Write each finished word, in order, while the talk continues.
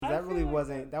really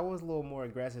wasn't. That was a little more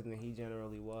aggressive than he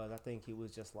generally was. I think he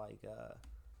was just like,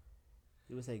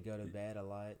 he would say go to bed a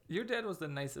lot. Your dad was the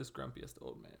nicest, grumpiest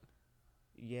old man.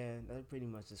 Yeah, that pretty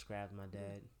much describes my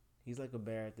dad. He's like a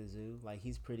bear at the zoo. Like,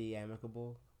 he's pretty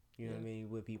amicable, you know what I mean,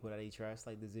 with people that he trusts,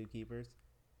 like the zookeepers.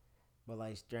 But,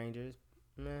 like, strangers,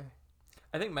 meh.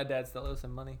 I think my dad still owes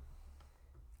him money.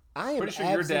 I am pretty sure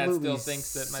your dad still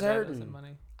thinks that my dad owes him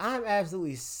money. I'm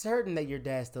absolutely certain that your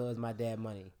dad still owes my dad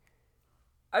money.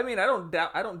 I mean, I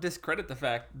don't discredit the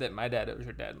fact that my dad owes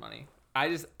your dad money.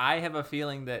 I have a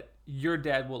feeling that your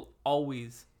dad will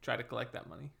always try to collect that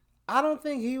money. I don't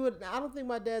think he would. I don't think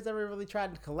my dad's ever really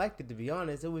tried to collect it, to be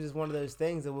honest. It was just one of those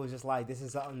things that was just like, this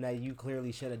is something that you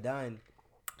clearly should have done.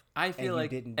 I feel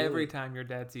like every time your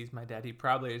dad sees my dad, he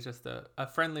probably is just a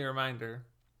friendly reminder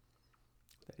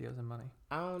that he owes him money.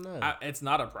 I don't know. It's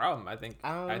not a problem. I think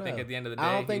at the end of the day,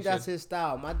 I don't think that's his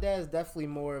style. My dad's definitely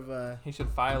more of a. He should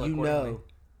file accordingly.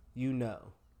 You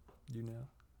know.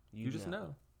 You just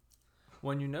know.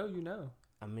 When you know, you know.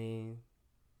 I mean,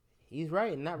 he's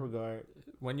right in that regard.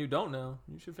 When you don't know,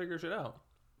 you should figure shit out.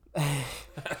 I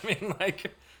mean,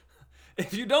 like,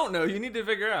 if you don't know, you need to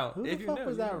figure out. Who the fuck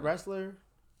was that wrestler?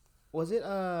 Was it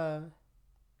the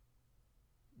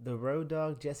Road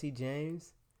Dogg Jesse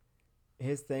James?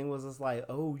 His thing was just like,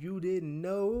 oh, you didn't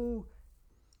know?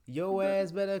 Your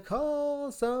ass better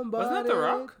call somebody. Wasn't that The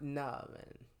Rock? Nah,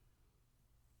 man.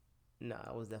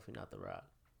 Nah, it was definitely not The Rock.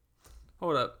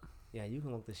 Hold up. Yeah, you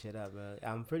can look this shit up, bro.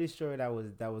 I'm pretty sure that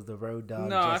was the Road Dogg.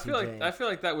 No, Jesse James. I feel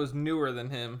like that was newer than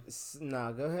him.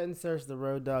 No, go ahead and search the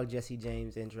Road Dogg Jesse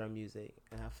James intro music,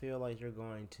 and I feel like you're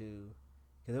going to,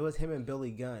 because it was him and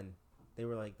Billy Gunn. They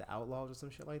were like the Outlaws or some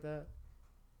shit like that.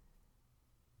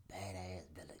 Badass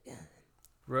Billy Gunn.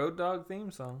 Road Dogg theme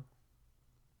song.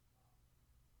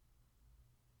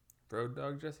 Road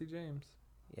Dogg Jesse James.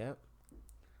 Yep.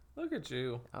 Look at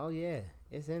you. Oh yeah,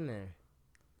 it's in there.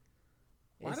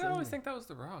 Why did I always think that was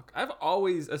The Rock? I've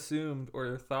always assumed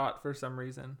or thought for some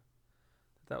reason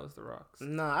that was The Rock's.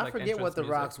 No, I forget what The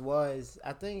Rock's was.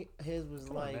 I think his was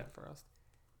Matt Frost.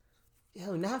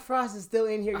 Yo, Matt Frost is still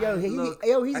in here. Yo,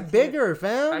 he's I bigger,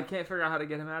 fam. I can't figure out how to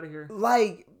get him out of here.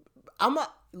 Like,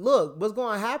 look, what's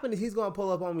going to happen is he's going to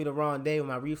pull up on me the wrong day when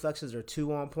my reflexes are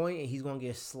too on point, and he's going to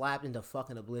get slapped into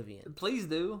fucking oblivion. Please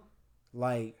do.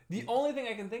 Like, the only thing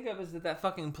I can think of is that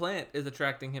fucking plant is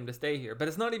attracting him to stay here, but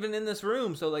it's not even in this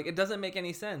room, so like it doesn't make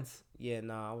any sense. Yeah,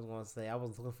 no, I was gonna say I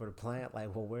was looking for the plant.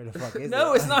 Like, well, where the fuck is it?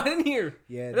 No, it's not in here.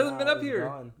 Yeah, it hasn't been up here.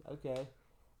 Gone. Okay,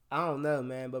 I don't know,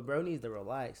 man, but bro needs to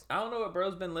relax. I don't know what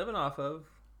bro's been living off of.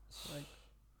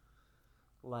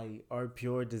 Like our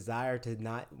pure desire to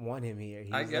not want him here.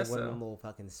 He's I guess like one so. of them little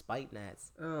fucking spite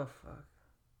gnats. Oh fuck.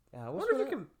 Yeah, I wonder if you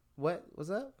can. What's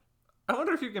up? I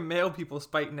wonder if you can mail people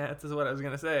spike nets, is what I was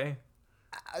going to say.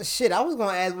 Shit, I was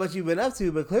going to ask what you've been up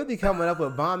to, but clearly coming up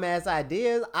with bomb-ass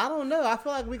ideas, I don't know. I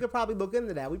feel like we could probably look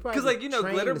into that. We probably because,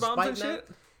 glitter bombs and shit?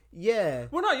 Yeah.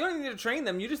 Well, no, you don't need to train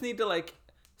them. You just need to,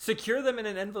 secure them in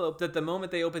an envelope that the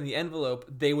moment they open the envelope,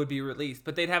 they would be released.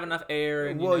 But they'd have enough air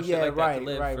and, shit like that to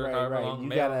live for however long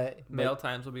mail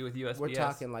times will be with USPS. We're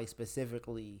talking,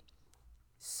 specifically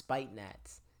spite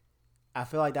gnats. I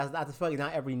feel like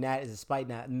not every gnat is a spite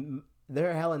gnat. There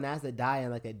are hella gnats that die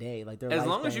in a day. Like as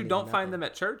long as you don't find them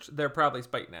at church, they're probably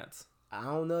spike gnats. I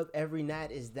don't know if every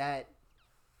gnat is that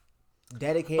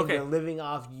dedicated to living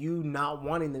off you not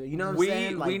wanting them. You know what I'm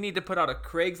saying? We need to put out a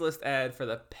Craigslist ad for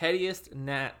the pettiest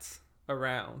gnats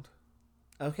around.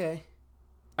 Okay.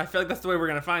 I feel like that's the way we're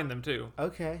gonna find them too.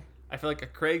 Okay. I feel like a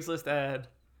Craigslist ad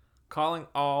calling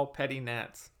all petty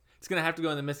gnats. It's gonna have to go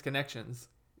in the misconnections.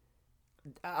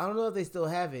 I don't know if they still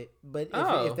have it, but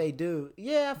if they do,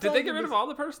 yeah. Did they get rid of all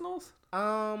the personals?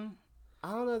 I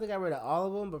don't know if they got rid of all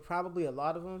of them, but probably a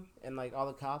lot of them. And all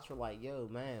the cops were like, "Yo,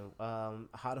 man,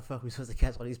 how the fuck are we supposed to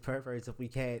catch all these perverts if we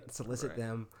can't solicit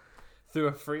them through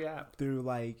a free app? Through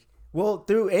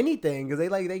through anything? Because they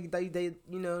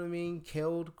you know what I mean?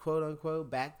 Killed quote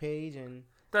unquote Backpage and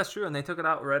that's true. And they took it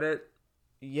out Reddit.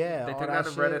 Yeah, they took it out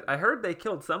of Reddit. I heard they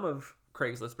killed some of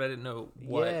Craigslist, but I didn't know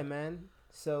what. Yeah, man.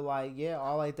 So,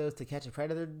 all those To Catch a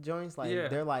Predator joints,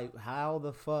 they're like, how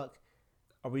the fuck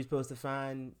are we supposed to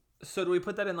find... So, do we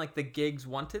put that in, the Gigs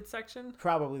Wanted section?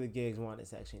 Probably the Gigs Wanted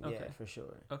section, okay. Yeah, for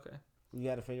sure. Okay. We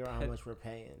got to figure out how much we're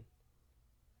paying.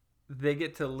 They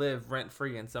get to live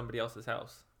rent-free in somebody else's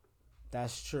house.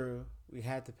 That's true. We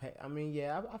had to pay... I mean,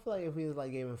 yeah, I feel like if we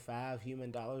gave them $5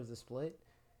 human to split,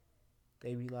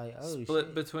 they'd be like, oh, split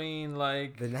shit. Between,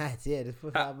 The nights, yeah, just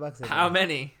put $5 in How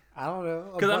many? I don't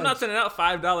know. Because I'm not sending out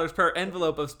 $5 per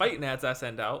envelope of spite gnats I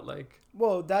send out.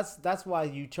 Well, that's why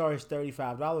you charge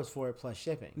 $35 for it plus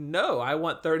shipping. No, I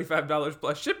want $35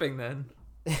 plus shipping then.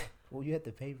 Well, you have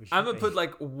to pay for shipping. I'm gonna put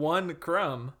like 1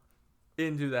 crumb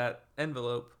into that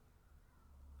envelope.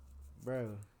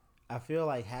 Bro, I feel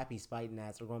like Happy Spite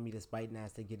Gnats are gonna be the Spite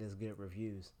Gnats that get us good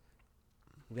reviews.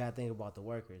 We gotta think about the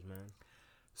workers, man.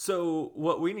 So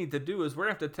what we need to do is we're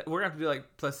gonna have to do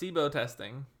like placebo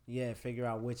testing. Yeah, figure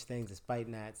out which things the Spite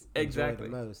Gnats enjoy the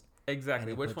most.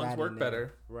 Exactly, which ones work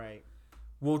better. Right.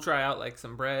 We'll try out like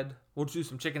some bread. We'll do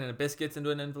some chicken and biscuits into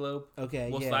an envelope. Okay.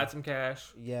 We'll slide some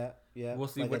cash. Yeah. We'll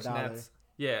see like which gnats.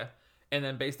 Yeah. And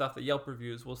then based off the Yelp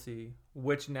reviews, we'll see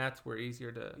which gnats were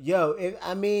easier to.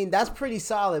 That's pretty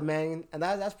solid, man. And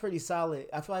that's pretty solid.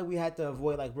 I feel like we had to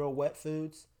avoid like real wet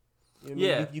foods. You know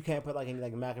what I mean? You can't put like any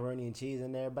like macaroni and cheese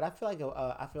in there. But I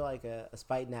feel like a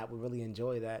Spite Gnat would really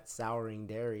enjoy that souring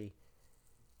dairy.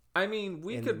 I mean,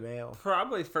 we could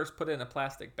probably first put it in a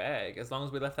plastic bag as long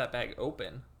as we left that bag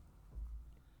open.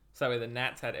 So that way the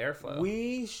gnats had airflow.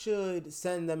 We should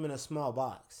send them in a small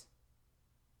box.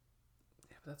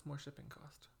 Yeah, but that's more shipping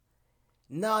cost.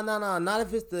 No. Not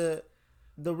if it's the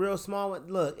real small one.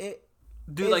 Look,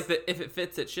 if it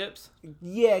fits, it ships?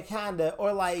 Yeah, kinda.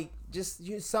 Or like just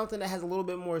use something that has a little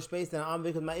bit more space than an envelope.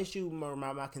 Because my issue,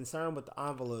 my concern with the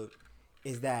envelope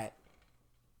is that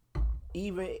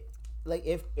even like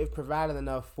if provided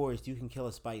enough force, you can kill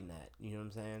a Spite Gnat. You know what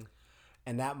I'm saying?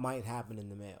 And that might happen in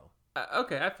the mail.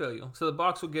 Okay, I feel you. So the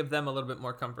box will give them a little bit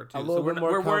more comfort too.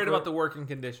 We're worried about the working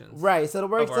conditions, right? So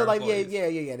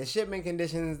the shipment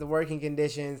conditions, the working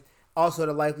conditions, also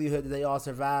the likelihood that they all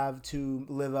survive to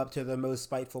live up to their most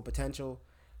spiteful potential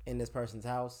in this person's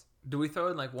house. Do we throw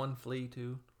in like 1 flea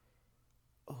too?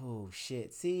 Oh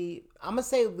shit! See, I'm gonna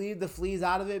say leave the fleas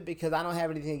out of it because I don't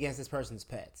have anything against this person's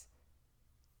pets.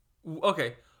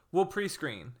 Okay, we'll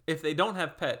pre-screen if they don't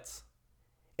have pets.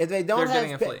 If they don't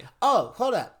have pets, oh,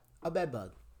 hold up. A bed bug.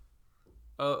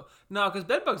 Oh no, because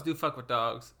bed bugs do fuck with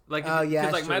dogs. Like,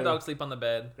 because like my dogs sleep on the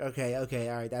bed. Okay, all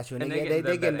right, that's true. And they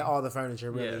get into all the furniture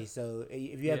really. Yeah. So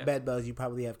if you have bed bugs, you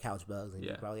probably have couch bugs, and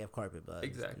you probably have carpet bugs.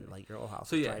 Exactly. And, like your whole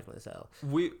house is trifling as hell.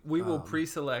 We will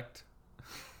pre-select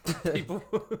people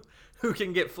who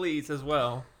can get fleas as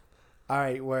well. All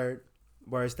right, word.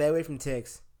 Stay away from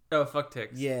ticks. Oh, fuck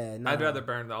ticks. Yeah, no. I'd rather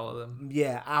burn all of them.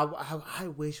 Yeah, I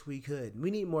wish we could.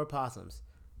 We need more possums.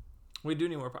 We do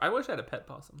need more. I wish I had a pet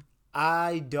possum.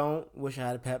 I don't wish I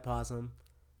had a pet possum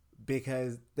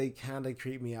because they kind of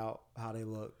creep me out how they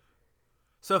look.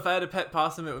 So if I had a pet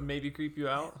possum, it would maybe creep you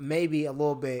out? Maybe a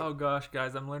little bit. Oh gosh,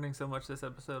 guys, I'm learning so much this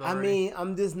episode already. I mean,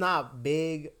 I'm just not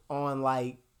big on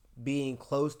like being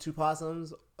close to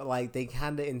possums. Like they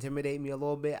kind of intimidate me a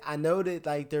little bit. I know that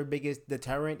like their biggest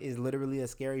deterrent is literally a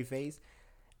scary face.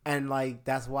 And like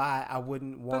that's why I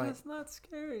wouldn't want. But it's not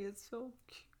scary. It's so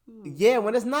cute. Yeah,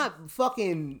 when it's not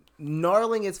fucking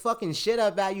gnarling its fucking shit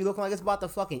up at you, looking like it's about to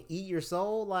fucking eat your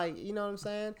soul, like, you know what I'm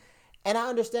saying? And I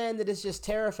understand that it's just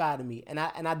terrifying to me, and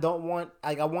I don't want,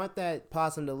 like, I want that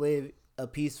possum to live a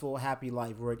peaceful, happy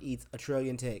life where it eats 1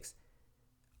 trillion ticks.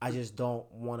 I just don't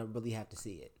want to really have to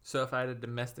see it. So if I had a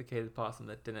domesticated possum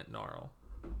that didn't gnarl,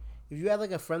 if you had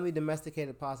like a friendly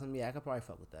domesticated possum, yeah, I could probably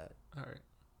fuck with that. All right.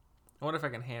 I wonder if I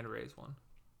can hand raise one.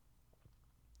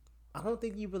 I don't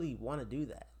think you really want to do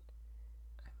that.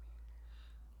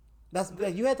 That's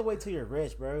like, you have to wait till you're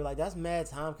rich, bro. Like that's mad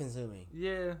time consuming.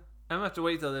 Yeah, I'm gonna have to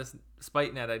wait till this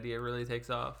Spite Gnat idea really takes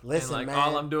off. Listen, and, like, man.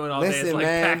 All I'm doing all day is like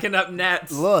packing up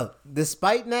gnats. Look, the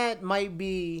Spite Gnat might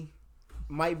be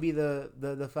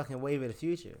the fucking wave of the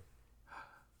future.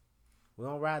 We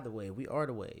don't ride the wave. We are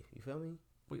the wave. You feel me?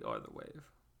 We are the wave.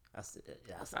 That's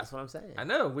what I'm saying. I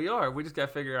know we are. We just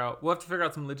gotta figure out. We'll have to figure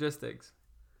out some logistics.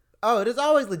 Oh, there's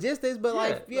always logistics,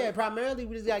 but primarily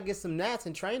we just gotta get some gnats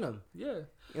and train them. Yeah, you know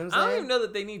what I'm saying? I don't even know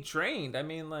that they need trained. I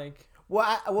mean, like,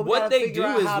 what they do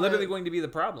is literally going to be the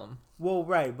problem. Well,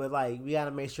 right, but like we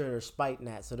gotta make sure they're Spite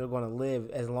Gnats, so they're gonna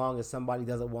live as long as somebody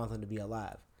doesn't want them to be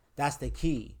alive. That's the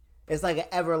key. It's like an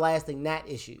everlasting gnat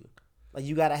issue. Like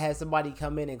you gotta have somebody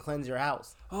come in and cleanse your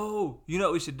house. Oh, you know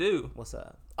what we should do? What's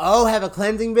up? Oh, have a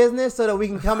cleansing business so that we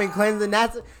can come and cleanse the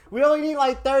gnats. We only need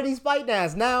like 30 Spite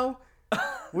Gnats now.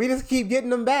 We just keep getting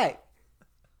them back.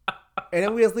 And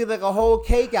then we just leave like a whole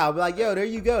cake out. Be like, yo, there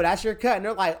you go. That's your cut. And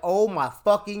they're like, oh my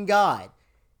fucking God.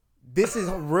 This is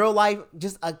real life,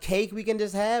 just a cake we can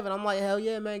just have. And I'm like, hell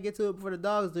yeah, man, get to it before the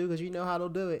dogs do, because you know how they'll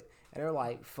do it. And they're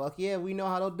like, fuck yeah, we know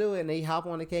how they'll do it. And they hop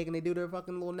on the cake and they do their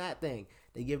fucking little gnat thing.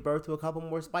 They give birth to a couple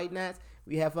more Spite Gnats.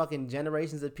 We have fucking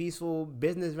generations of peaceful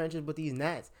business ventures with these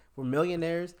gnats. We're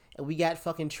millionaires and we got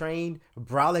fucking trained,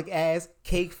 brolic ass,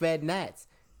 cake fed gnats.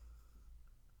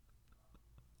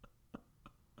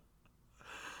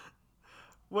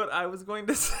 What I was going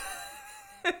to say.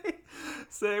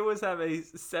 So they was have a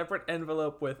separate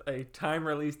envelope with a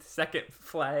time-released second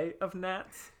flay of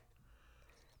gnats.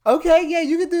 Okay, yeah,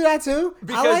 you can do that too.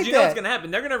 Because like you know what's going to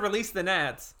happen. They're going to release the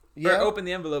gnats. Yeah. Or open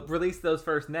the envelope, release those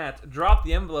first gnats, drop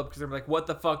the envelope because they're like, what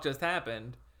the fuck just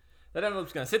happened? That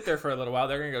envelope's going to sit there for a little while.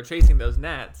 They're going to go chasing those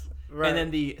gnats. Right. And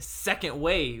then the second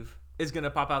wave is going to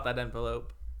pop out that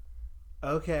envelope.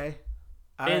 Okay.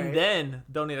 Then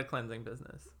they'll need a cleansing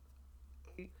business.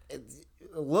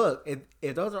 Look,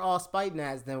 if those are all spite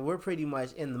gnats, then we're pretty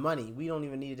much in the money. We don't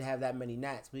even need to have that many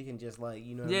gnats. We can just like,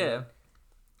 you know what I mean?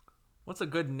 What's a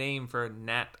good name for a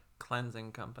gnat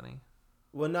cleansing company?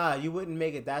 Well, nah, you wouldn't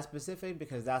make it that specific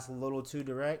because that's a little too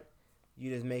direct.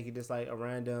 You just make it just like a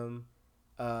random,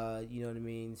 you know what I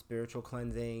mean, spiritual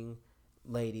cleansing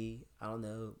lady. I don't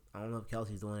know if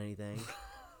Kelsey's doing anything,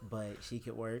 but she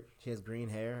could work. She has green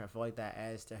hair. I feel like that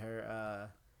adds to her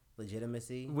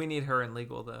legitimacy. We need her in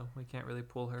legal though. We can't really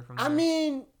pull her from there. I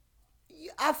mean,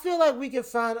 I feel like we could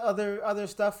find other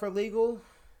stuff for legal.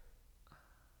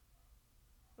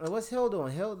 What's Hill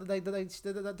doing? Hill,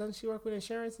 doesn't she work with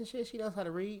insurance and shit? She knows how to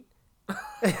read.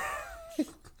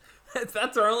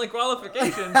 That's our only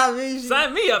qualification. I mean,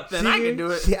 sign me up then. I can do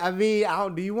it.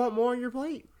 Do you want more on your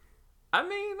plate? I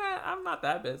mean, I'm not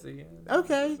that busy.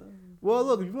 Okay. Well,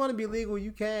 look, if you want to be legal,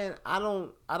 you can. I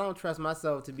don't trust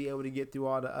myself to be able to get through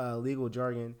all the legal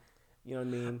jargon. You know what I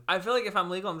mean? I feel like if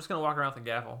I'm legal, I'm just gonna walk around with a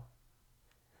gavel.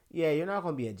 Yeah, you're not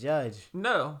going to be a judge.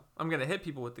 No, I'm going to hit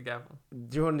people with the gavel.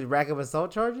 Do you want to rack up assault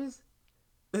charges?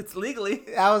 It's legally.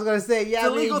 I was going to say, yeah. It's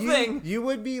a legal thing. You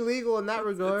would be legal in that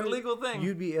regard. It's a legal thing.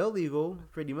 You'd be illegal,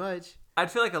 pretty much. I'd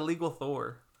feel like a legal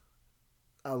Thor.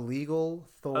 A legal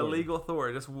Thor. A legal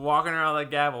Thor. Just walking around with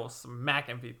a gavel,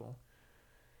 smacking people.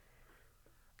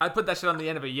 I'd put that shit on the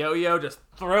end of a yo-yo, just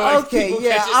throw it. Okay,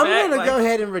 yeah. I'm going to go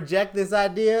ahead and reject this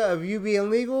idea of you being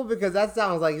legal because that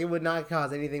sounds like it would not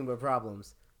cause anything but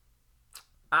problems.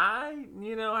 I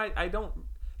don't.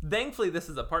 Thankfully, this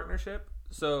is a partnership,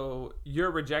 so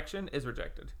your rejection is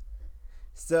rejected.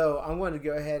 So I'm going to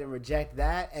go ahead and reject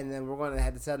that, and then we're going to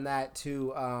have to send that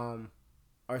to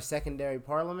our secondary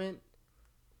parliament,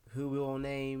 who we will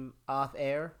name off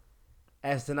air,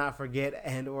 as to not forget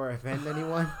and or offend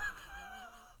anyone.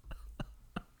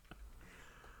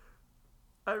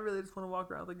 I really just want to walk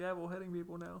around with a gavel hitting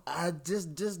people now. I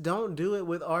just don't do it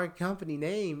with our company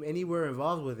name anywhere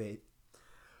involved with it.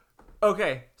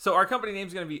 Okay, so our company name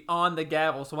is going to be on the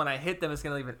gavel, so when I hit them, it's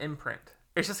going to leave an imprint.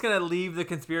 It's just going to leave the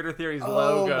Conspirator Theories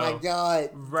logo. Oh, my God.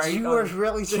 Right. You were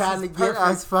really trying to get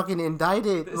us fucking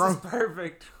indicted. This is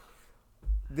perfect.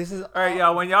 This is... All right,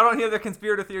 y'all. When y'all don't hear the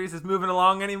Conspirator Theories is moving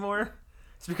along anymore,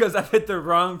 it's because I've hit the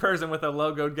wrong person with a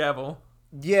logoed gavel.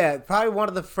 Yeah, probably one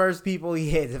of the first people he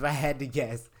hits, if I had to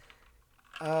guess.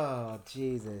 Oh,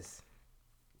 Jesus.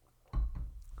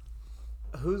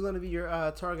 Who's going to be your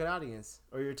target audience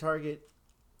or your targets?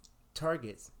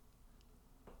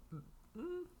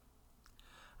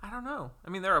 I don't know. I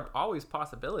mean, there are always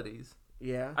possibilities.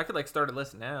 Yeah. I could start a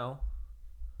list now.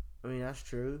 I mean, that's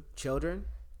true. Children?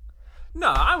 No,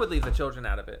 I would leave the children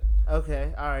out of it.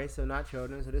 Okay. All right. So not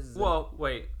children. So this is.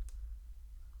 Wait.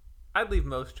 I'd leave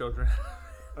most children.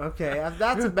 Okay,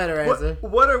 that's a better answer.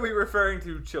 What are we referring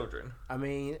to, children? I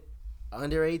mean,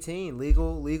 under 18,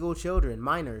 legal children,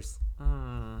 minors.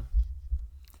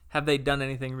 Have they done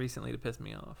anything recently to piss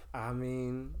me off? I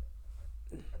mean,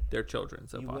 they're children,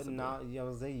 so possibly.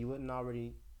 You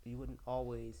wouldn't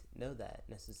always know that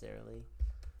necessarily.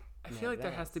 I feel like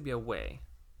there has to be a way.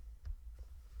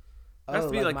 It has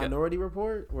to be like Minority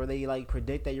Report, where they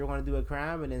predict that you're going to do a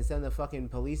crime and then send the fucking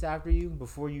police after you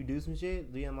before you do some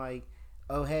shit, being like,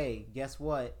 oh hey, guess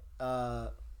what?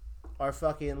 Our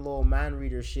fucking little mind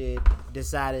reader shit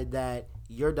decided that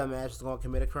your dumbass was going to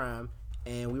commit a crime.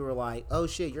 And we were like, oh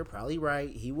shit, you're probably right.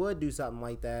 He would do something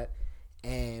like that.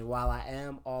 And while I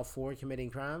am all for committing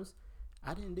crimes,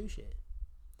 I didn't do shit.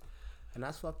 And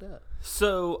that's fucked up.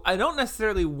 So I don't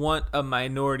necessarily want a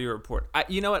Minority Report.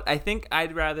 You know what? I think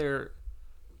I'd rather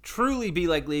truly be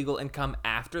legal and come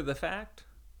after the fact.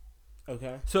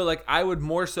 Okay. So I would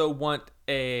more so want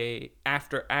a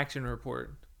after action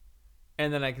report.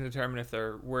 And then I can determine if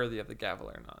they're worthy of the gavel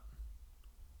or not.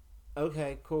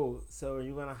 Okay, cool. So are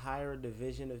you going to hire a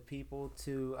division of people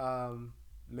to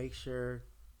make sure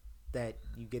that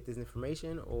you get this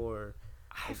information, or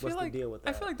what's the deal with that?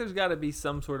 I feel like there's got to be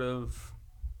some sort of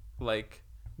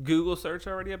Google search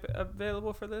already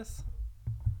available for this.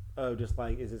 Oh, just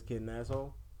is this kid an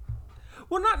asshole?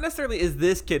 Well, not necessarily is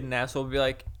this kid an asshole.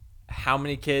 It'd be how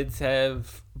many kids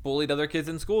have bullied other kids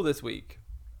in school this week?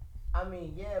 I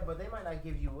mean, yeah, but they might not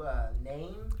give you a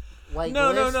name.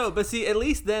 No. But see, at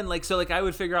least then, like, so, like, I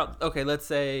would figure out. Okay, let's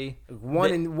say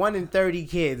one in 30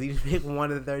 kids. You pick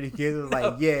one of the 30 kids. It was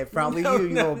like, yeah, probably you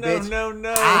little bitch. No.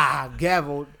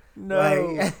 Gavelled.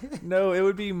 No, no. It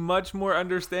would be much more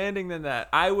understanding than that.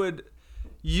 I would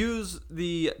use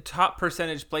the top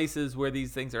percentage places where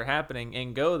these things are happening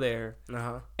and go there.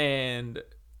 And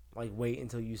like wait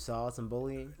until you saw some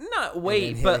bullying. Not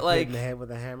wait, but like in the head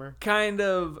with a hammer. Kind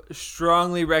of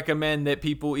strongly recommend that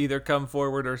people either come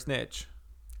forward or snitch.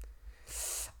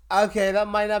 Okay, that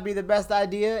might not be the best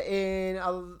idea in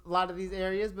a lot of these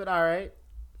areas, but all right.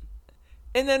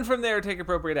 And then from there, take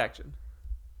appropriate action.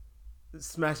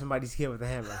 Smash somebody's kid with a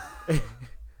hammer.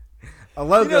 A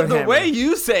logo the hammer. way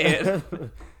you say it,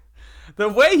 the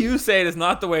way you say it is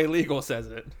not the way legal says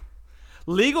it.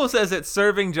 Legal says it's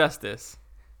serving justice.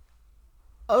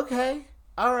 Okay,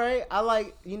 all right. I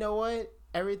like. You know what?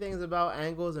 Everything's about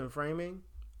angles and framing.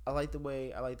 I like the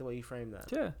way you frame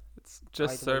that. Yeah, it's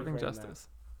just serving justice.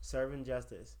 Serving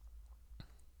justice.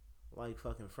 Like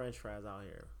fucking French fries out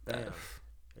here. Bam.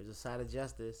 There's a side of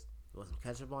justice. You want some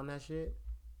ketchup on that shit?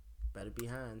 Better be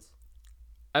Heinz.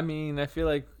 I mean, I feel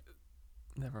like.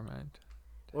 Never mind.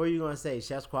 What are you gonna say?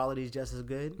 Chef's quality is just as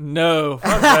good? No,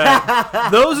 fuck that.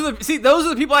 Those are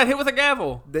the people I'd hit with a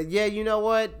gavel. Yeah, you know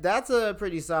what? That's a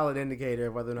pretty solid indicator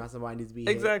of whether or not somebody needs to be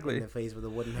hit in the face with a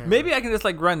wooden hammer. Maybe I can just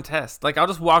like run tests. Like I'll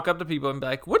just walk up to people and be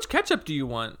like, "Which ketchup do you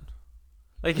want?"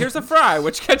 Like, here's a fry.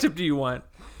 Which ketchup do you want?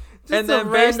 Just and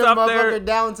then based off there,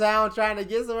 downtown trying to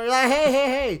get somewhere, like,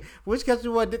 hey, which ketchup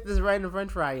you want to dip this random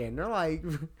French fry in? They're like,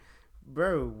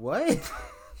 bro, what?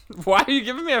 Why are you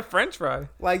giving me a French fry?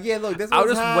 Like, yeah, look, this I'll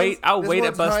one's just Heinz, wait. I'll wait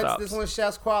at bus stops. This one's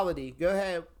Chef's quality. Go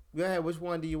ahead. Which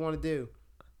one do you want to do?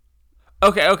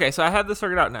 Okay. So I have this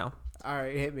figured out now. All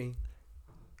right, hit me.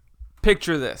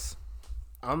 Picture this.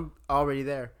 I'm already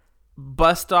there.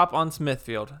 Bus stop on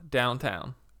Smithfield,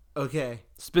 downtown. Okay.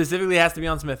 Specifically has to be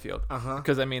on Smithfield.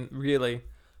 Because, I mean, really,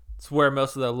 it's where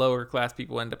most of the lower class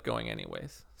people end up going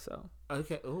anyways. So.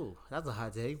 Okay. Ooh, that's a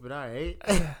hot take, but all right.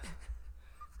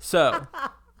 So.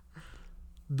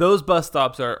 Those bus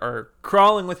stops are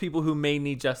crawling with people who may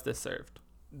need justice served.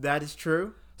 That is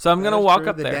true. So I'm going to walk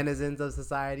up there. The denizens of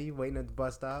society waiting at the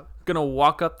bus stop. Going to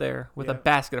walk up there with a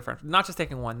basket of French. Not just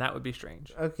taking one. That would be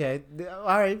strange. Okay.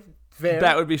 All right. Fair.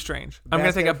 That would be strange. I'm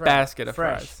going to take a basket of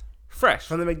fries. Fresh.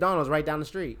 From the McDonald's right down the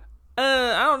street.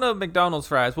 I don't know McDonald's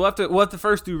fries. We'll have to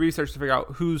first do research to figure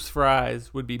out whose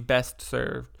fries would be best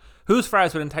served. Whose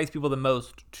fries would entice people the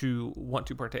most to want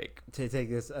to partake? To take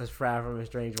this fry from a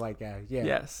strange white guy. Yeah.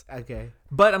 Yes. Okay.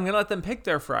 But I'm going to let them pick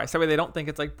their fries. That way they don't think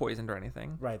it's like poisoned or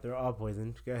anything. Right. They're all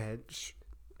poisoned. Go ahead.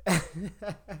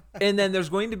 And then there's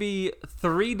going to be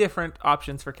 3 different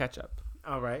options for ketchup.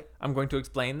 All right. I'm going to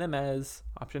explain them as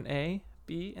option A,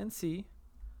 B, and C.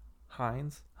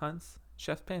 Heinz, Hunt's,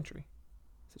 Chef's Pantry.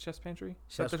 Is it Chef's Pantry?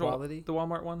 Chef's Quality? The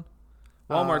Walmart one?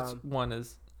 Walmart's one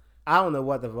is... I don't know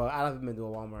what the fuck. I haven't been to a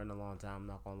Walmart in a long time. I'm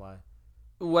not gonna lie.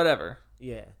 Whatever.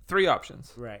 Yeah. 3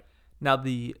 options. Right. Now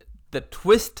the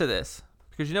twist to this,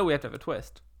 because you know we have to have a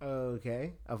twist.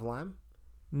 Okay. Of lime?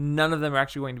 None of them are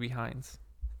actually going to be Heinz.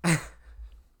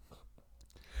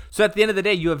 So at the end of the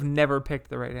day, you have never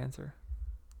picked the right answer.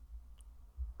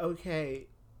 Okay.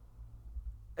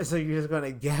 So you're just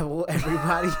gonna gavel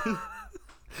everybody?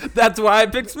 That's why I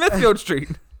picked Smithfield Street.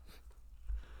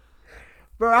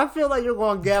 Bro, I feel like you're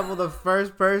going to gavel the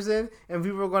first person and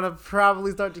people are going to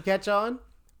probably start to catch on.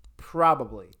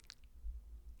 Probably.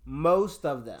 Most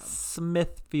of them.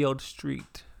 Smithfield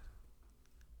Street.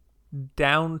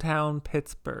 Downtown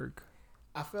Pittsburgh.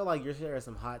 I feel like you're sharing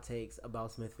some hot takes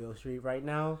about Smithfield Street right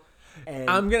now. And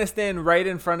I'm going to stand right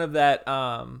in front of that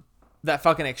that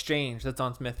fucking exchange that's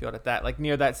on Smithfield at that, like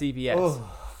near that CVS. Oh,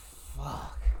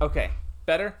 fuck. Okay.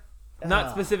 Better? Not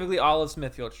specifically all of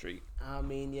Smithfield Street. I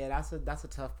mean, yeah, that's a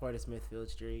tough part of Smithfield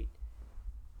Street.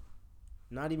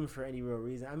 Not even for any real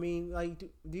reason. I mean, like,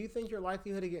 do you think your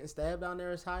likelihood of getting stabbed down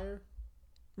there is higher?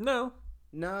 No.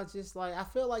 No, it's just like, I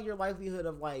feel like your likelihood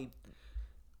of, like,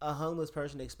 a homeless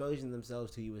person exposing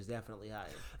themselves to you is definitely higher.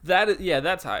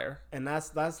 That's higher. And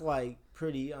that's like,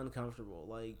 pretty uncomfortable.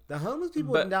 Like, the homeless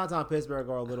people in downtown Pittsburgh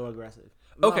are a little aggressive.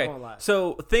 Okay,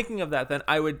 so thinking of that, then,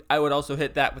 I would also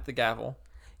hit that with the gavel.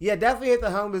 Yeah, definitely hit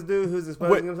the homeless dude who's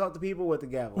exposing himself to people with the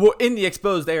gavel. Well, in the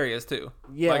exposed areas, too.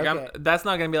 Yeah, like, okay. That's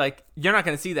not going to be like... You're not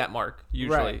going to see that mark,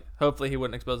 usually. Right. Hopefully, he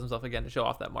wouldn't expose himself again to show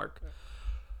off that mark.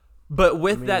 But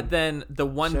with that, then, the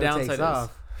one downside is...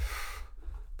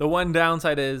 The one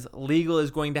downside is legal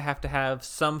is going to have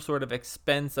some sort of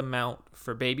expense amount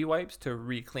for baby wipes to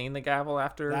re-clean the gavel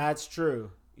after. That's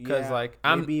true. Because,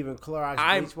 maybe even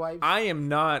Clorox bleach wipes. I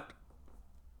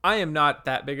am not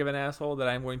that big of an asshole that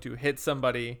I'm going to hit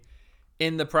somebody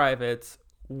in the privates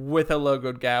with a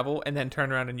logoed gavel and then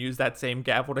turn around and use that same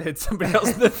gavel to hit somebody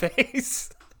else in the face.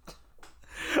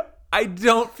 I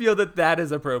don't feel that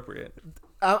is appropriate.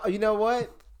 You know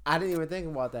what? I didn't even think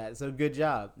about that. So good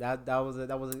job. That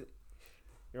was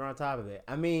you're on top of it.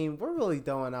 I mean, we're really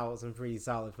throwing out some pretty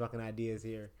solid fucking ideas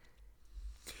here.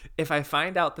 If I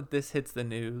find out that this hits the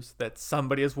news, that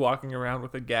somebody is walking around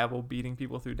with a gavel beating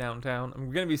people through downtown,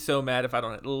 I'm going to be so mad if I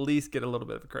don't at least get a little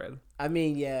bit of cred. I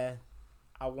mean, yeah.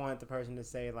 I want the person to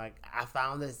say, like, I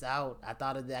found this out. I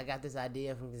got this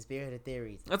idea from conspiracy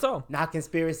theories. That's all. Not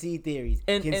conspiracy theories.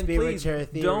 And please,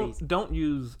 theories. Don't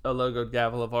use a logoed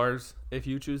gavel of ours if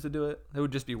you choose to do it. It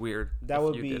would just be weird. That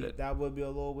would be a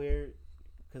little weird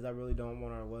because I really don't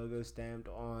want our logo stamped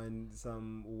on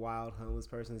some wild homeless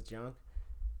person's junk.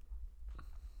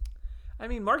 I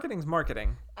mean, marketing's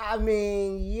marketing. I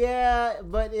mean, yeah,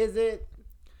 but is it?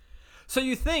 So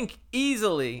you think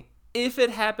easily, if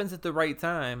it happens at the right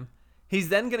time, he's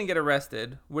then going to get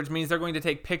arrested, which means they're going to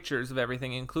take pictures of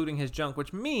everything, including his junk,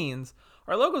 which means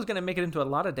our logo is going to make it into a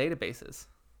lot of databases.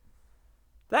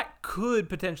 That could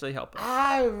potentially help us.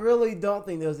 I really don't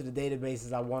think those are the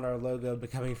databases I want our logo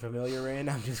becoming familiar in.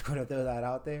 I'm just going to throw that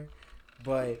out there.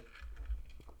 But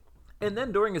and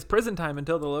then during his prison time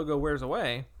until the logo wears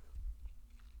away.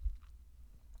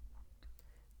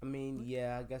 I mean,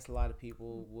 yeah, I guess a lot of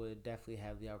people would definitely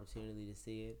have the opportunity to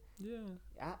see it.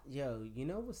 Yeah. You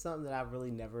know what's something that I've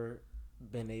really never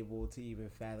been able to even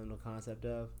fathom the concept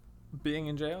of? Being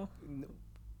in jail?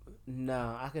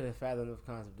 No, I could have fathomed the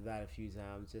concept of that a few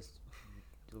times, just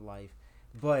life.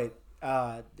 But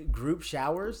group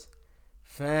showers,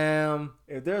 fam,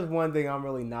 if there's one thing I'm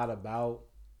really not about,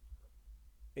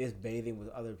 it's bathing with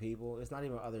other people. It's not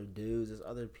even other dudes. It's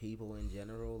other people in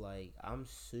general. Like, I'm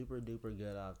super duper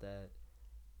good at that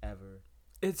ever.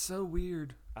 It's so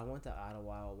weird. I went to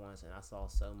Ottawa once and I saw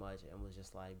so much and was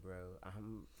just like, bro,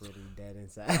 I'm really dead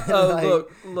inside. Oh,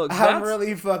 like, look. I'm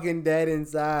really fucking dead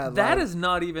inside. That is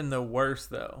not even the worst,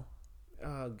 though.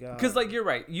 Oh, God. Because, like, you're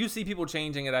right. You see people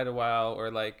changing at Idlewild,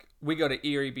 or, like, we go to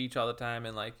Erie Beach all the time,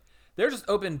 and, like, there's just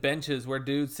open benches where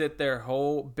dudes sit their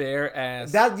whole bare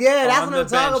ass. That's what I'm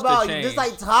talking about. You just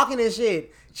like talking and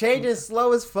shit, changing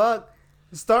slow as fuck,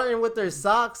 starting with their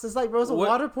socks. It's like, bro, it's a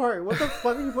water park. What the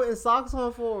fuck are you putting socks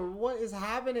on for? What is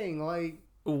happening? Like,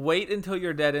 wait until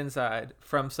you're dead inside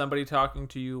from somebody talking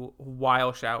to you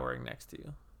while showering next to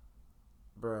you.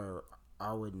 Bro,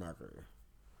 I would never.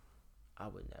 I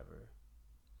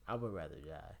would rather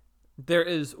die. There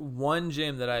is one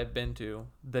gym that I've been to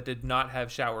that did not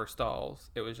have shower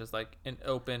stalls. It was just like an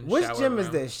open Which shower gym room. is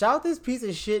this? Shout this piece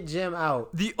of shit gym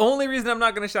out. The only reason I'm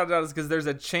not going to shout it out is because there's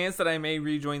a chance that I may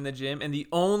rejoin the gym. And the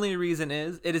only reason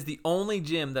is it is the only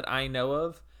gym that I know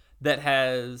of that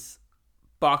has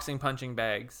boxing punching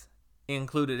bags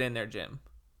included in their gym.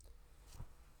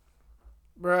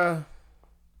 Bruh.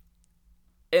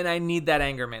 And I need that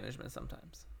anger management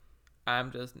sometimes.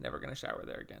 I'm just never going to shower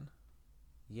there again.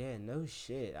 Yeah, no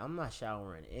shit. I'm not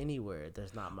showering anywhere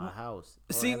that's not my house.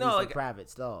 See, no, like a private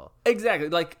stall. Exactly.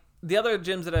 Like the other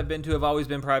gyms that I've been to have always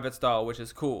been private stall, which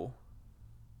is cool.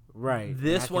 Right.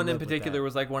 This one in particular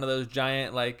was like one of those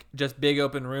giant, like just big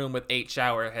open room with 8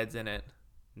 shower heads in it.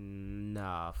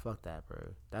 Nah, fuck that,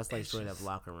 bro. That's like straight up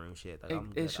locker room shit. Like,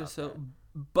 it's just so.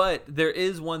 But there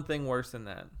is one thing worse than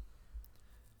that.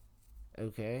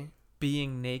 Okay.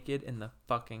 Being naked in the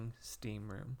fucking steam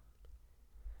room.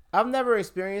 I've never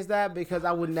experienced that because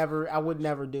I would never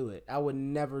do it. I would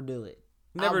never do it.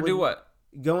 Never do what?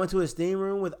 Go into a steam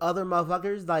room with other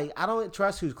motherfuckers. Like, I don't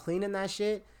trust who's cleaning that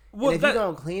shit. Well, and if you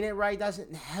don't clean it right, that's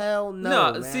hell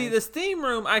no. No, see, the steam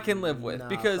room I can live with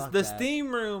because the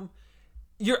steam room,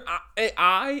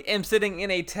 I am sitting in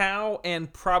a towel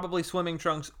and probably swimming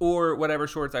trunks or whatever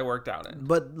shorts I worked out in.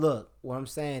 But look, what I'm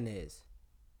saying is,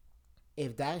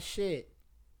 if that shit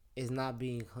is not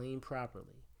being cleaned properly,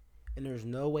 and there's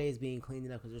no way it's being cleaned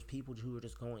enough because there's people who are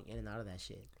just going in and out of that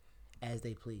shit as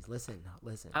they please. Listen.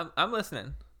 I'm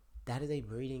listening. That is a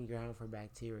breeding ground for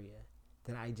bacteria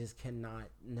that I just cannot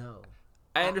know.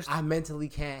 I understand. I mentally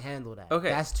can't handle that. Okay.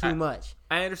 That's too much.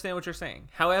 I understand what you're saying.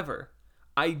 However,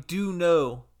 I do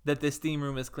know that this steam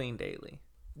room is cleaned daily.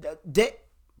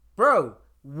 Bro,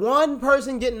 one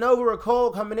person getting over a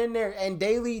cold coming in there and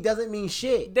daily doesn't mean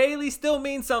shit. Daily still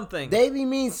means something. Daily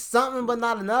means something, but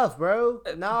not enough, bro.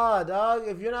 Nah, dog.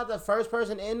 If you're not the first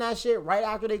person in that shit right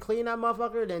after they clean that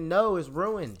motherfucker, then no, it's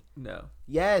ruined. No.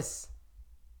 Yes.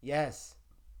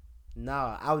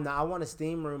 Nah, I want a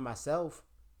steam room myself,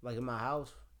 like in my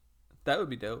house. That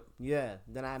would be dope. Yeah,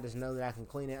 then I just know that I can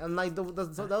clean it. And like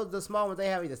the small ones, they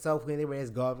have either self-clean, they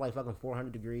just go up like fucking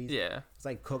 400 degrees. Yeah. It's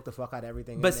like cook the fuck out of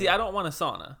everything. But see, I don't want a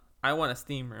sauna. I want a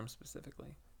steam room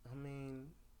specifically. I mean,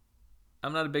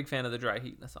 I'm not a big fan of the dry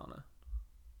heat in a sauna.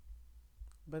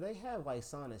 But they have like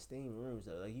sauna steam rooms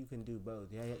though. Like you can do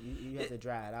both. You have to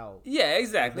dry it out. Yeah,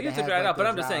 exactly. You have to dry it out. But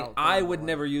I'm just saying, I would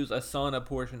never use a sauna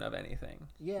portion of anything.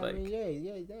 Yeah, like, I mean, yeah.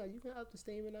 You can up the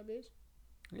steam in that bitch.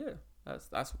 Yeah,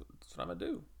 that's what I'm gonna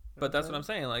do. But that's what I'm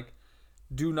saying. Like,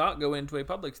 do not go into a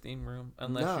public steam room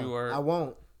unless you are. I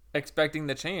won't. Expecting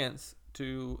the chance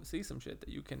to see some shit that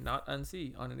you cannot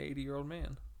unsee on an 80-year-old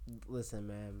man. Listen,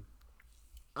 man.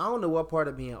 I don't know what part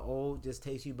of being old just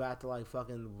takes you back to like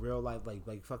fucking real life,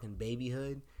 like fucking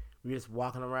babyhood. You're just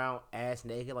walking around ass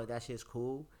naked, like that shit's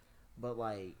cool. But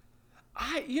like,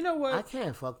 you know what? I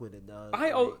can't fuck with it,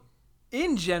 dog.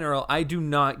 In general, I do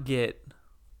not get,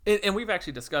 and we've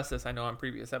actually discussed this, I know, on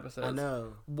previous episodes. I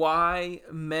know. Why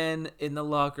men in the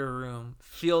locker room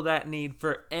feel that need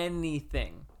for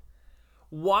anything.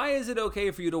 Why is it okay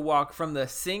for you to walk from the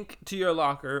sink to your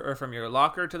locker or from your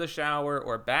locker to the shower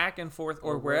or back and forth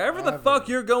or wherever the fuck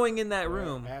you're going in that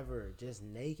room? Wherever. Just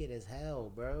naked as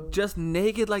hell, bro. Just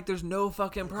naked like there's no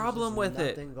fucking problem with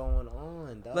it. Nothing going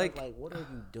on, dog. Like, what are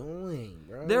you doing,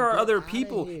 bro? There are other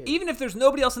people. Even if there's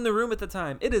nobody else in the room at the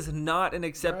time, it is not an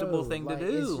acceptable thing to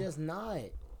do. It's just not.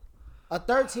 A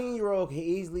 13-year-old can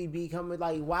easily become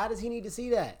like, why does he need to see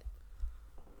that?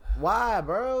 Why,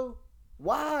 bro?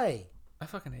 Why? I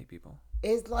fucking hate people.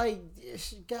 It's like,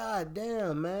 god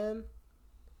damn, man.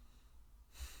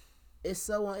 It's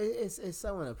so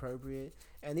inappropriate.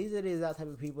 And these are the exact type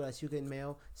of people that you can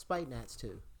mail spite gnats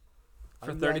to.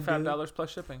 For $35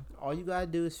 plus shipping. All you gotta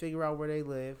do is figure out where they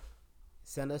live,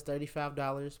 send us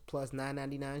 $35 plus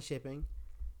 $9.99 shipping,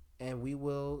 and we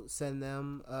will send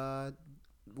them.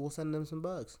 We'll send them some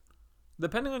bugs.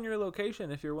 Depending on your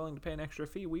location, if you're willing to pay an extra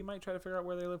fee, we might try to figure out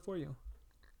where they live for you.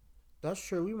 That's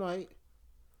true. We might.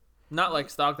 Not like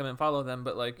stalk them and follow them,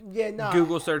 but like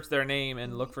Google search their name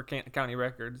and look for county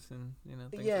records and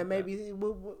things like maybe that.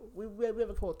 we have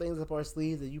a couple things up our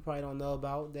sleeves that you probably don't know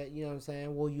about that, you know what I'm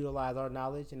saying? We'll utilize our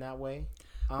knowledge in that way.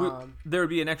 There would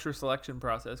be an extra selection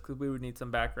process because we would need some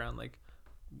background, like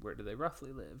where do they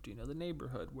roughly live? Do you know the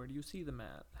neighborhood? Where do you see them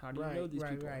at? How do you know these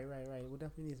people? Right. We'll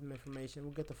definitely need some information.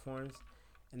 We'll get the forms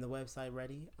and the website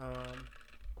ready.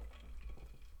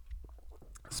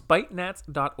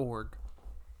 Spitenats.org.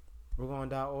 We're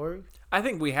going .org? I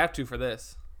think we have to for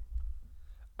this.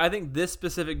 I think this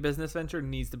specific business venture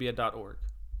needs to be a .org.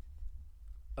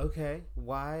 Okay.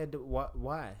 Why?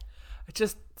 Why? It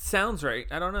just sounds right.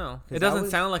 I don't know. It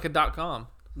doesn't sound like a .com.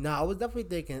 No, I was definitely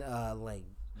thinking like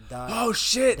oh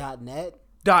shit. .net.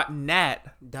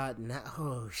 .net. .net.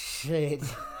 Oh shit.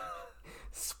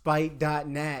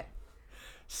 Spite.net.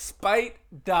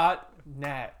 Spite.net.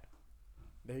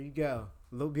 There you go.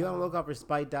 Be on the lookout for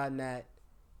Spite.net.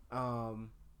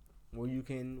 Where you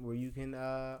can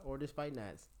order spite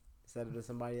gnats instead of to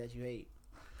somebody that you hate.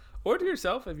 Or to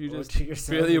yourself if you just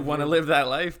really want to live that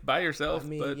life by yourself. I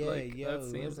mean, but that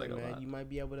seems like a man, lot. you might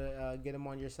be able to get them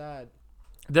on your side.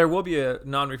 There will be a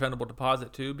non-refundable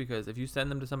deposit too, because if you send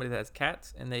them to somebody that has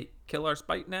cats and they kill our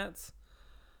spite gnats,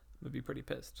 we'd be pretty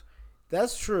pissed.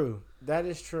 That's true. That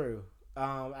is true.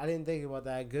 I didn't think about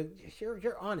that. Good,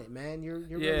 you're on it, man. You're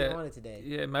really on it today.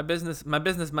 Yeah, my business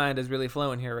mind is really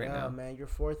flowing here right now. Man, your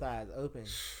fourth eye is open.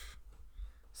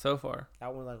 So far,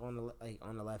 that one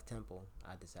on the left temple.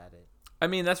 I decided. I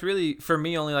mean, that's really for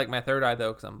me only like my third eye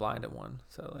though, because I'm blind in one.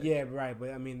 So like, yeah, right.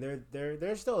 But I mean,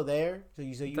 they're still there. So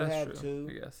you have true. two.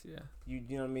 I guess, yeah. You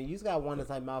know what I mean? You just got one that's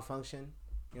like malfunction.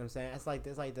 You know what I'm saying? It's like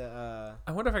the.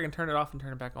 I wonder if I can turn it off and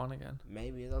turn it back on again.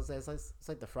 Maybe it's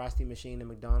like the Frosty machine in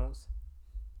McDonald's.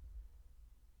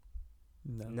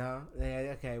 No.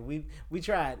 Yeah, okay. We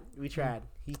tried. He tried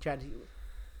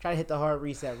to hit the hard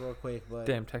reset real quick, but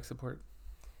damn tech support.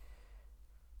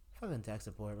 Fucking tech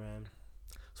support, man.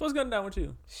 So what's going down with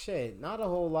you? Shit, not a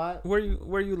whole lot. Where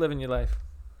you living your life?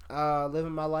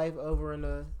 Living my life over in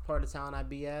the part of town I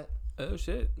be at. Oh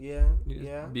shit. Yeah.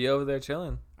 Be over there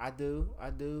chilling. I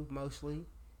do mostly.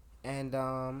 And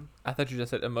I thought you just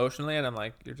said emotionally, and I'm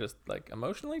like, you're just like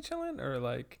emotionally chilling, or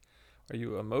like, are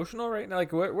you emotional right now?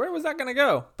 Like, where was that gonna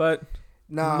go? But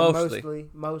no, mostly.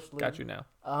 Got you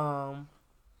now.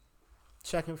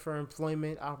 Checking for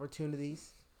employment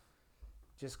opportunities.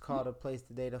 Just called a place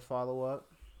today to follow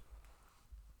up.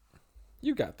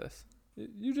 You got this.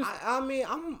 You just. I mean,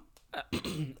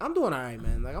 I'm doing all right,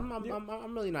 man. Like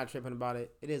I'm really not tripping about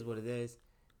it. It is what it is.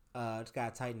 Just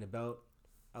gotta tighten the belt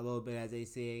a little bit, as they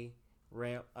say.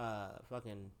 Reel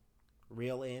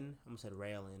in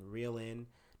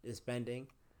the spending.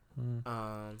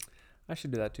 I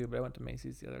should do that too, but I went to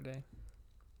Macy's the other day.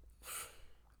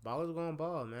 Ballers going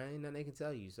ball, man. Ain't nothing they can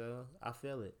tell you, so I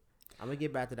feel it. I'm gonna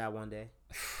get back to that one day.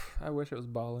 I wish it was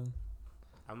balling.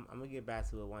 I'm gonna get back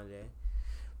to it one day.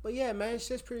 But yeah, man, it's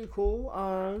just pretty cool.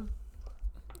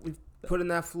 We put in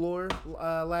that floor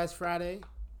last Friday.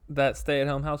 That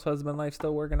stay-at-home house husband life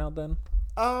still working out then?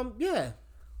 Yeah.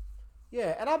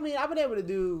 Yeah, and I mean, I've been able to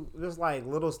do just like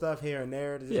little stuff here and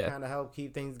there to just kind of help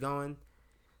keep things going.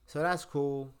 So that's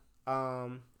cool.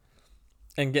 And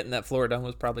getting that floor done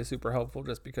was probably super helpful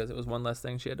just because it was one less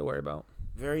thing she had to worry about.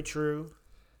 Very true.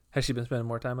 Has she been spending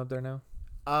more time up there now?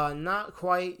 Not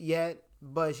quite yet,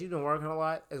 but she's been working a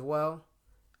lot as well.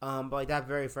 But like that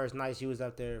very first night, she was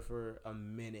up there for a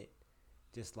minute,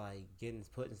 just like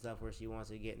putting stuff where she wants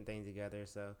to, getting things together.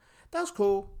 So that's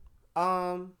cool.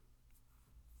 Trying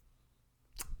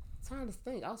to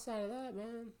think outside of that,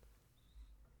 man.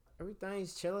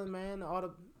 Everything's chilling, man. All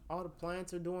the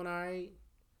plants are doing all right.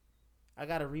 I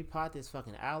gotta repot this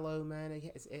fucking aloe, man.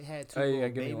 It had two little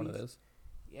babies. Give me one of those.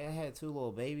 Yeah, it had 2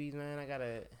 little babies, man. I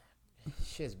gotta.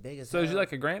 Shit's big as hell. So is you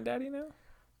like a granddaddy now?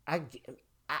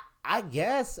 I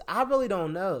guess. I really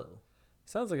don't know.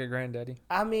 Sounds like a granddaddy.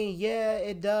 I mean, yeah,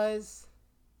 it does.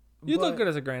 You look good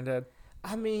as a granddad.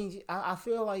 I mean, I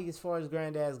feel like as far as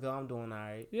granddads go, I'm doing all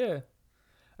right. Yeah.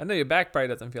 I know your back probably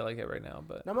doesn't feel like it right now,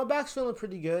 but... Now, my back's feeling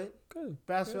pretty good. Good.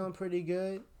 Back's feeling pretty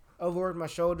good. Overworked my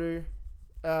shoulder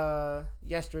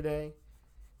yesterday,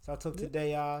 so I took the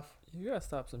day off. You gotta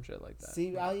stop some shit like that.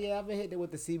 I've been hitting it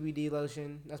with the CBD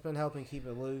lotion. That's been helping keep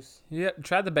it loose. Yeah,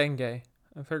 try the Bengay.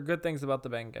 I've heard good things about the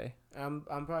Bengay. I'm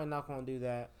probably not gonna do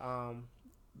that.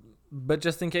 But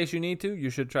just in case you need to,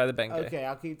 you should try the Bengay. Okay,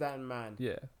 I'll keep that in mind.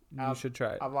 Yeah, you should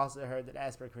try it. I've also heard that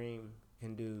Aspercream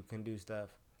can do stuff.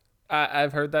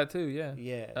 I've heard that too. Yeah.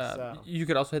 Yeah. So you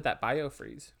could also hit that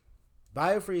BioFreeze.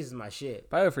 BioFreeze is my shit.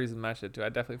 BioFreeze is my shit too. I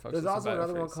definitely fuck with. There's also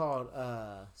another one called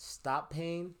Stop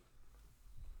Pain.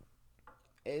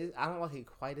 I don't like it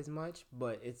quite as much,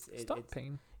 but it's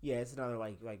Pain. Yeah, it's another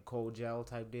like cold gel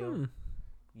type deal.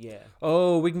 Yeah.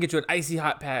 Oh, we can get you an icy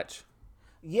hot patch.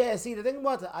 Yeah, see, the thing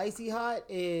about the icy hot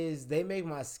is they make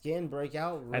my skin break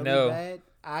out really bad.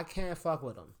 I can't fuck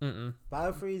with them.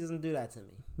 BioFreeze doesn't do that to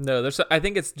me. No, I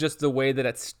think it's just the way that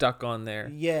it's stuck on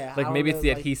there. Yeah. Like maybe it's the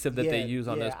adhesive that they use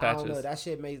on those patches. I don't know. That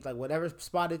shit makes like whatever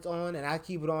spot it's on, and I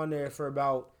keep it on there for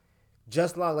about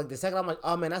just long. Like the second I'm like,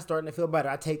 oh man, that's starting to feel better.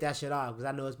 I take that shit off because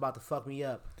I know it's about to fuck me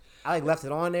up. I left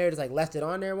it on there. Left it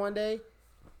on there one day.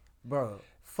 Bro,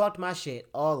 fucked my shit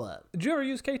all up. Did you ever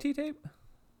use KT tape?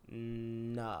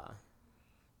 Nah.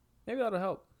 Maybe that'll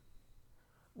help.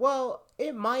 Well,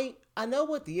 it might. I know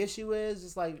what the issue is.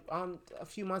 It's like a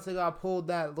few months ago, I pulled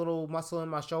that little muscle in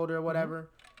my shoulder or whatever.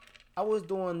 I was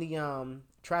doing the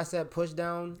tricep push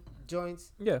down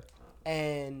joints. Yeah.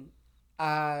 And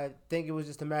I think it was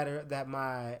just a matter that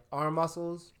my arm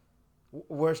muscles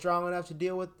were strong enough to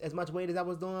deal with as much weight as I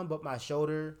was doing, but my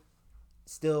shoulder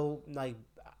still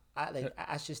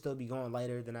I should still be going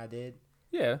lighter than I did.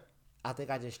 Yeah. I think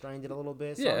I just strained it a little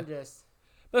bit. So yeah. I'm just.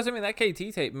 Plus, I mean, that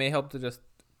KT tape may help to just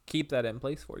keep that in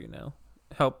place for you now.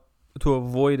 Help to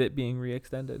avoid it being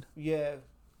re-extended. Yeah.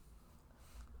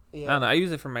 Yeah. I don't know. I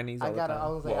use it for my knees all the time. I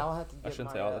was like, I'll have to get I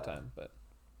shouldn't say all the time, but.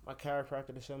 My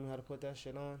chiropractor to show me how to put that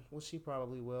shit on. Well, she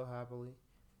probably will, happily.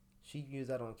 She used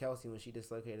that on Kelsey when she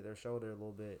dislocated her shoulder a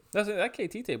little bit. That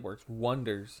KT tape works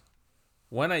wonders.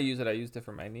 When I used it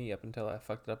for my knee up until I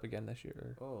fucked it up again this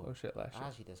year. Last year. I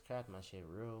actually just cracked my shit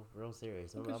real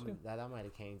serious. That might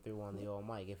have came through on the old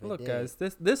mic. If it Look, did. guys,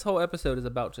 this whole episode is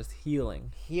about just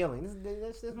healing. Healing.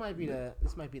 This might be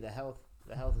the health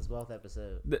is wealth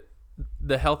episode.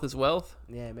 The health is wealth.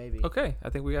 Yeah, maybe. Okay, I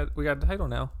think we got the title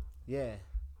now. Yeah,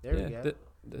 there we go.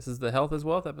 This is the health is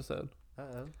wealth episode.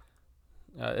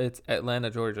 It's Atlanta,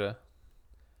 Georgia.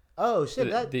 Oh shit!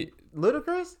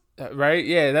 Ludacris? Right?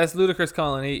 Yeah, that's Ludacris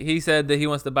calling. He said that he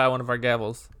wants to buy one of our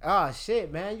gavels. Oh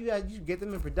shit, man! You get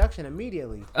them in production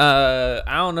immediately. I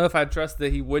don't know if I trust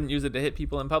that he wouldn't use it to hit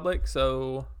people in public.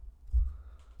 So,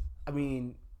 I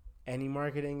mean, any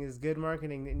marketing is good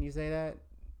marketing. Didn't you say that?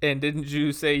 And didn't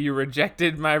you say you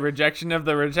rejected my rejection of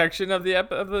the rejection of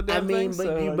the damn thing?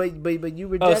 But you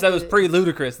rejected. Oh, so that was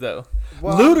pre-Ludacris though.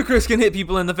 Well, Ludacris can hit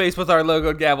people in the face with our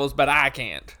logoed gavels, but I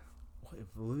can't. If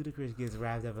Ludacris gets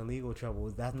wrapped up in legal trouble,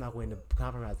 that's not going to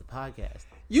compromise the podcast.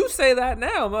 You say that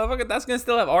now, motherfucker. That's going to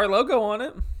still have our logo on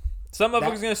it. Some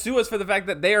motherfucker's going to sue us for the fact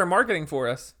that they are marketing for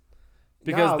us.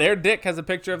 Because their dick has a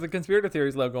picture of the Conspirator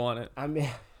Theories logo on it. I mean,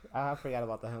 I forgot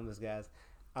about the homeless guys.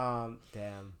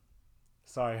 Damn.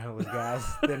 Sorry, homeless guys.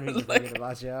 Didn't mean to forget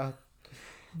about y'all.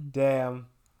 Damn.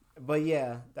 But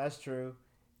yeah, that's true.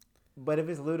 But if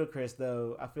it's Ludacris,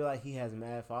 though, I feel like he has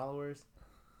mad followers.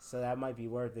 So that might be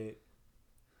worth it.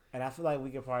 And I feel like we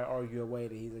could probably argue away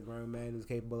that he's a grown man who's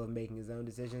capable of making his own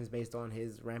decisions based on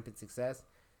his rampant success.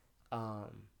 And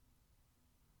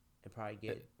probably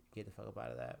get the fuck up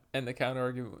out of that. And the counter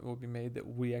argument will be made that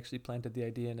we actually planted the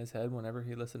idea in his head whenever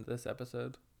he listened to this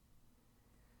episode.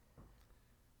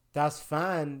 That's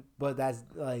fine, but that's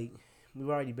like we've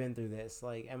already been through this.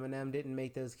 Like Eminem didn't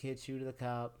make those kids shoot at the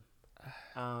cop.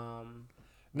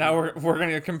 Now we're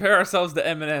gonna compare ourselves to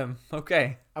Eminem.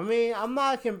 Okay. I mean, I'm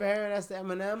not comparing us to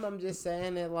Eminem. I'm just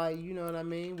saying that, like, you know what I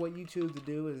mean. What you choose to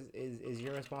do is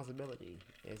your responsibility.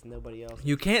 It's nobody else's.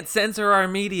 You can't censor our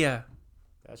media.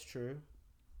 That's true.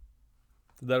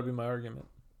 That'll be my argument.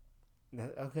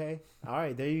 Okay. All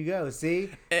right. There you go. See.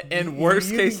 And worst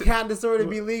case, you can kind of sort of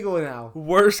be legal now.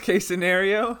 Worst case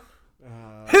scenario.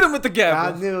 Hit him with the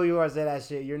gavel. I knew you were saying that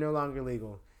shit. You're no longer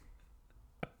legal.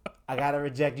 I gotta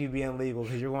reject you being legal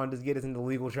because you're going to just get us into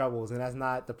legal troubles, and that's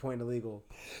not the point of legal.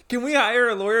 Can we hire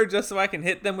a lawyer just so I can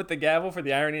hit them with the gavel for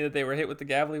the irony that they were hit with the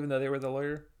gavel even though they were the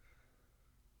lawyer?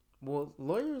 Well,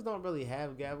 lawyers don't really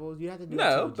have gavels. You have to do it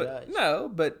to a judge.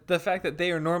 No, but the fact that they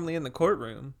are normally in the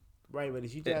courtroom. Right, but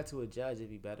if you do that to a judge, it'd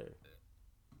be better.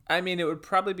 I mean, it would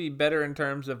probably be better in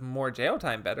terms of more jail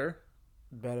time better.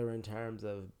 Better in terms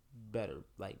of better,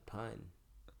 like pun.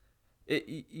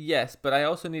 Yes, but I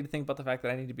also need to think about the fact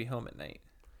that I need to be home at night.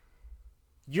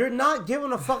 You're not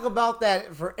giving a fuck about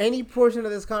that for any portion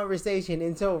of this conversation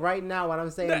until right now when I'm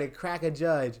saying to crack a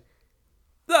judge.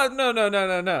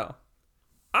 No.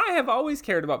 I have always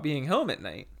cared about being home at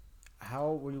night.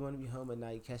 How were you going to be home at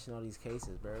night catching all these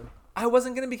cases, bro? I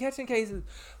wasn't going to be catching cases.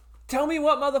 Tell me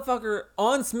what motherfucker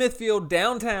on Smithfield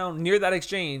downtown near that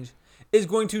exchange is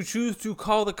going to choose to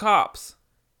call the cops.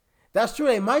 That's true.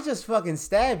 They might just fucking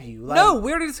stab you. Like, no,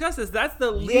 we already discussed this. That's the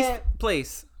least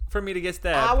place for me to get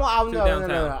stabbed.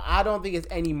 No. I don't think it's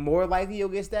any more likely you'll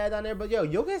get stabbed down there. But,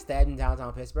 you'll get stabbed in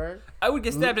downtown Pittsburgh. I would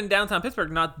get stabbed in downtown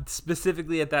Pittsburgh, not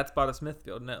specifically at that spot of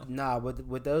Smithfield, no. Nah,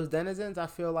 with those denizens, I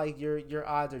feel like your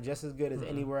odds are just as good as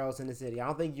anywhere else in the city. I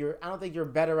don't think you're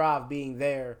better off being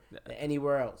there than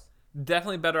anywhere else.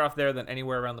 Definitely better off there than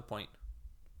anywhere around the point.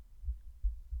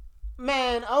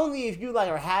 Man, only if you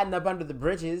are hiding up under the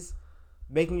bridges,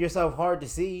 making yourself hard to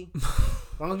see.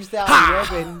 As long as you stay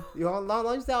out in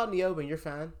the open, you're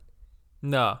fine.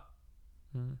 No.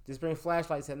 Just bring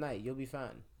flashlights at night. You'll be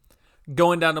fine.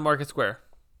 Going down to Market Square.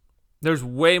 There's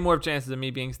way more chances of me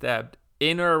being stabbed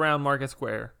in or around Market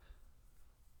Square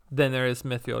than there is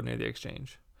Smithfield near the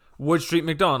Exchange. Wood Street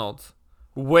McDonald's.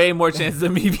 Way more chances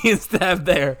of me being stabbed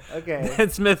there than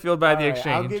Smithfield by the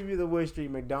Exchange. I'll give you the Wood Street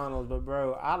McDonald's, but,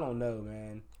 bro, I don't know,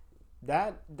 man.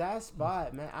 That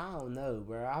spot, man, I don't know,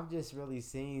 bro. I've just really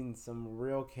seen some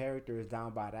real characters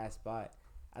down by that spot.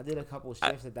 I did a couple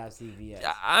shifts at that CVS.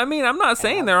 I mean, I'm not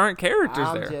saying there aren't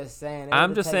characters there.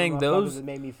 I'm just saying those that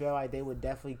made me feel like they would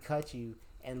definitely cut you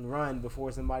and run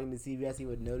before somebody in the CVS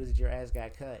would notice that your ass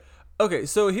got cut. Okay,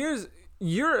 so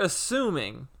you're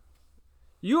assuming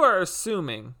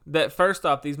that first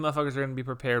off, these motherfuckers are going to be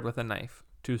prepared with a knife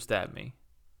to stab me.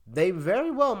 They very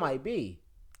well might be.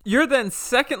 You're then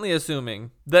secondly assuming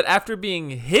that after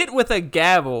being hit with a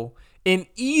gavel in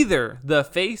either the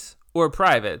face or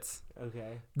privates,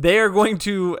 they are going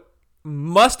to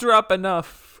muster up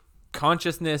enough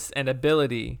consciousness and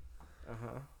ability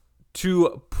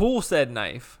to pull said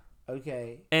knife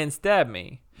and stab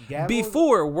me.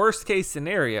 Before, worst case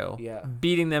scenario,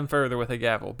 beating them further with a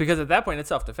gavel. Because at that point, it's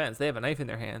self-defense. They have a knife in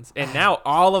their hands. And now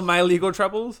all of my legal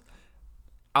troubles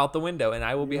out the window, and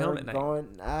I will be home at night.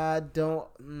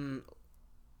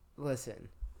 Listen.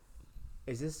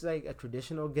 Is this like a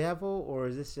traditional gavel, or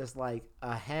is this just like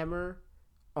a hammer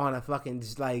on a fucking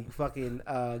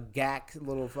gack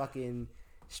little fucking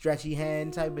stretchy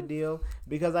hand type of deal?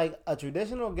 Because like a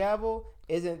traditional gavel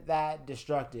isn't that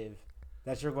destructive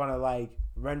that you're gonna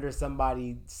render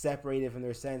somebody separated from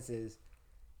their senses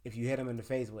if you hit them in the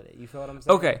face with it. You feel what I'm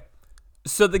saying? Okay,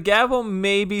 so the gavel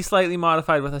may be slightly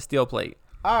modified with a steel plate.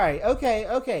 All right,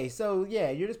 okay. So,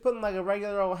 you're just putting a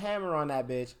regular old hammer on that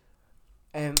bitch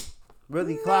and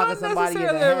really clocking somebody in the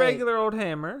head. Not necessarily a regular old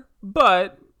hammer,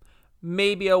 but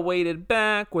maybe a weighted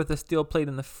back with a steel plate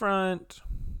in the front,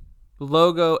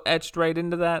 logo etched right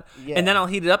into that, and then I'll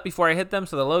heat it up before I hit them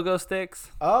so the logo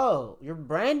sticks. Oh, you're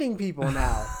branding people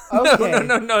now. Okay.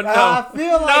 No. I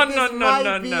feel like this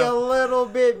might be a little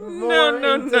bit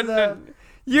more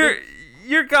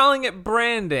You're calling it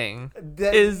branding.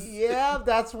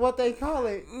 That's what they call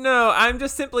it. No, I'm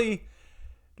just simply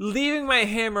leaving my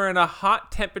hammer in a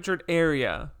hot temperatured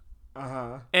area.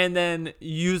 And then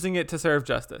using it to serve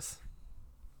justice.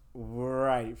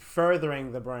 Right.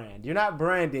 Furthering the brand. You're not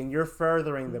branding, you're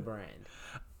furthering the brand.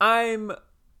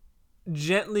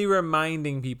 gently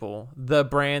reminding people the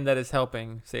brand that is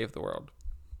helping save the world.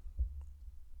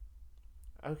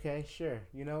 Okay, sure.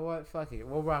 You know what? Fuck it.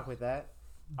 We'll rock with that.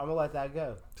 I'm gonna let that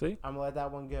go. See? I'm gonna let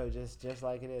that one go, just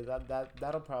like it is.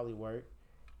 That'll probably work.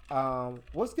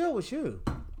 What's good with you?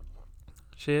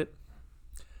 Shit.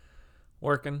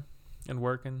 Working and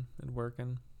working and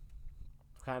working.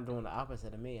 Kind of doing the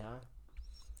opposite of me, huh?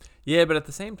 Yeah, but at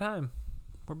the same time,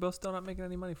 we're both still not making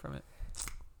any money from it.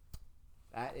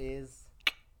 That is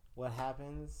what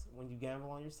happens when you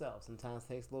gamble on yourself. Sometimes it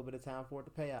takes a little bit of time for it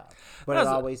to pay off. But it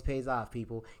always pays off,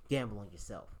 people. Gamble on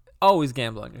yourself. Always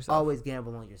gamble on yourself. Always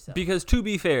gamble on yourself. Because to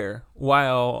be fair,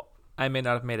 while I may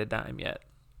not have made a dime yet,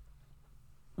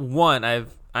 one,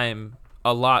 I'm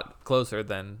a lot closer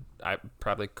than I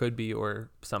probably could be or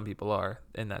some people are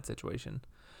in that situation.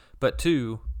 But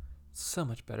two, so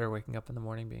much better waking up in the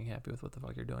morning being happy with what the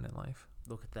fuck you're doing in life.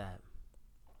 Look at that.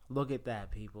 Look at that,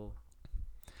 people.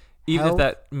 Even if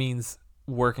that means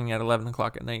working at 11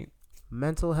 o'clock at night.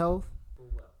 Mental health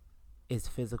is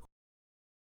physical.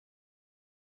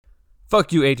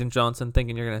 Fuck you, Agent Johnson,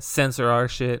 thinking you're going to censor our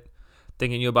shit.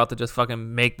 Thinking you're about to just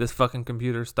fucking make this fucking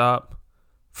computer stop.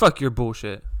 Fuck your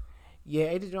bullshit. Yeah,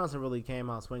 Agent Johnson really came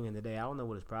out swinging today. I don't know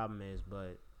what his problem is,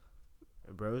 but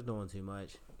bro's doing too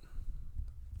much.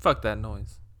 Fuck that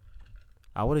noise.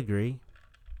 I would agree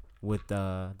with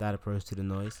that approach to the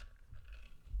noise.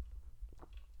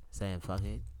 Saying fuck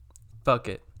it. Fuck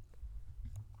it.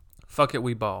 Fuck it,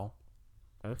 we ball.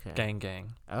 Okay. Gang,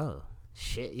 gang. Oh,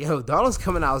 shit. Yo, Donald's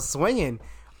coming out swinging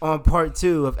on part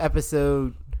 2 of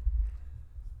episode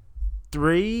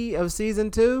 3 of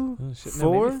season 2? Oh, shit.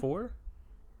 4? No, maybe 4?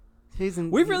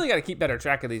 We've really got to keep better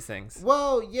track of these things.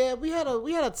 Well, yeah, we had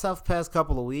a tough past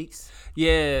couple of weeks.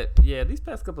 Yeah, these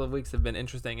past couple of weeks have been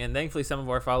interesting, and thankfully some of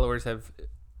our followers have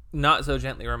not so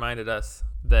gently reminded us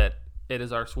that it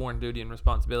is our sworn duty and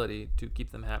responsibility to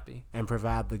keep them happy. And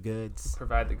provide the goods.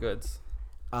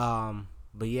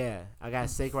 But yeah, I got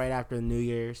sick right after New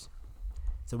Year's.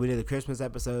 So we did the Christmas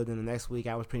episode, and the next week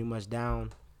I was pretty much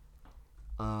down.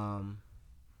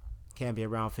 Can't be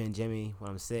around Finn Jimmy when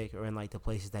I'm sick or in like the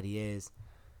places that he is,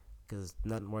 because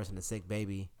nothing worse than a sick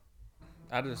baby.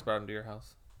 I'd have just brought him to your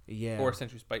house. Yeah. Or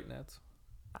sent you spite nets.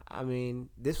 I mean,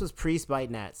 this was pre-spite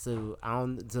nat, so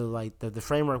the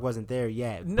framework wasn't there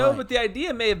yet. No, but the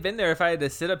idea may have been there if I had to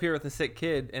sit up here with a sick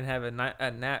kid and have a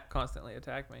gnat constantly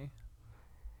attack me.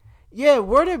 Yeah,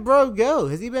 where did bro go?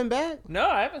 Has he been back? No,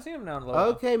 I haven't seen him now in a little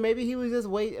while. Okay, maybe he was just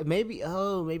maybe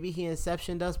he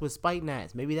inceptioned us with spite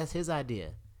gnats. Maybe that's his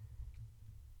idea.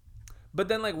 But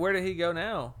then, like, where did he go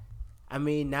now? I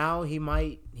mean, now he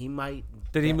might.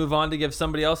 Did he move on to give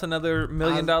somebody else another $1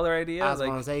 million idea? I was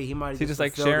gonna say he might. Is he just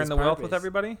like sharing the wealth with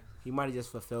everybody? He might have just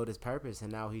fulfilled his purpose,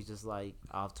 and now he's just like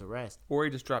off to rest. Or he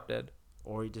just dropped dead.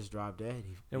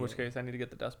 In which case, I need to get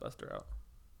the dustbuster out.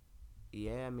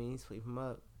 Yeah, I mean, sweep him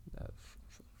up.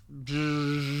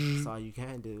 That's all you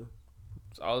can do.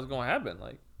 That's all that's gonna happen.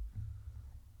 Like,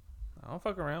 I don't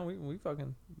fuck around. We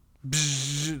fucking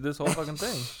this whole fucking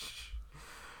thing.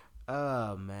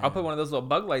 Oh man! I'll put one of those little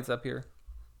bug lights up here.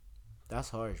 That's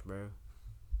harsh, bro.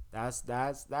 That's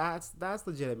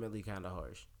legitimately kind of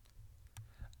harsh.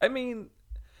 I mean,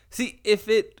 see, if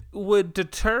it would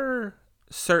deter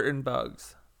certain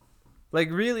bugs,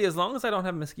 like really, as long as I don't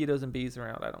have mosquitoes and bees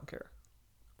around, I don't care.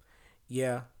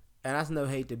 Yeah, and that's no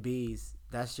hate to bees.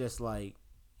 That's just like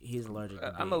he's allergic to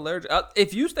bees. I'm allergic.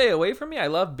 If you stay away from me, I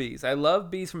love bees. I love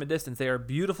bees from a distance. They are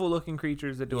beautiful looking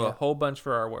creatures that do a whole bunch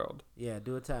for our world. Yeah,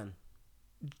 do a 10.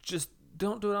 Just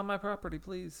don't do it on my property,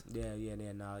 please. Yeah.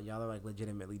 No, y'all are like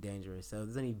legitimately dangerous. So if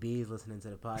there's any bees listening to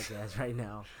the podcast right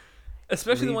now,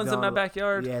 especially the ones in my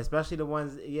backyard. Yeah, especially the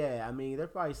ones. Yeah, I mean they're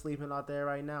probably sleeping out there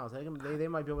right now. So they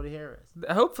might be able to hear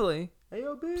us. Hopefully. Hey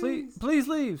yo, bees. Please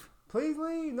leave. Please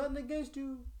leave. Nothing against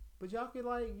you, but y'all can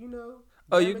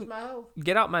damage my health.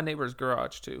 Get out my neighbor's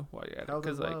garage too while you're at it,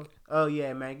 because oh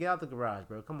yeah, man, get out the garage,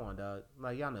 bro. Come on, dog.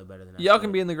 Like y'all know better than that. Y'all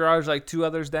can be in the garage like 2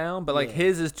 others down, but like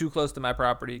his is too close to my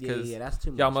property because that's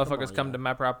too much. Y'all motherfuckers come to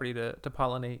my property to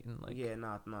pollinate and like. Yeah,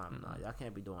 nah. Y'all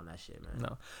can't be doing that shit, man.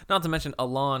 No, not to mention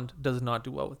Alon does not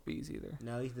do well with bees either.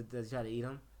 No, does he try to eat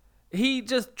them? He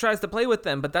just tries to play with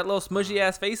them, but that little smushy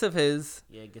ass face of his.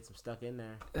 Yeah, gets him stuck in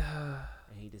there,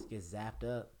 and he just gets zapped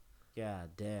up. God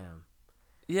damn.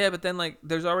 Yeah, but then, like,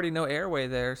 there's already no airway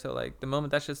there, so, like, the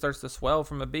moment that shit starts to swell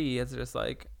from a bee, it's just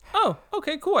like, oh,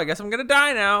 okay, cool, I guess I'm gonna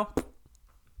die now.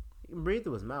 He can breathe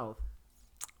through his mouth.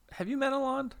 Have you met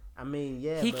Alon? I mean,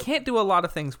 yeah. He can't do a lot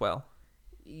of things well.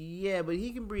 Yeah, but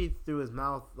he can breathe through his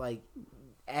mouth, like,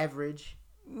 average.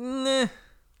 Nah.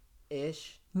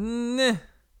 Ish. Nah.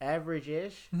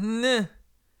 Average-ish. Nah.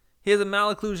 He has a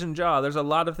malocclusion jaw. There's a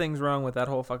lot of things wrong with that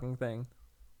whole fucking thing.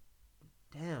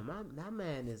 Damn, that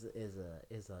man is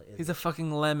He's a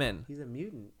fucking lemon. He's a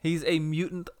mutant. He's a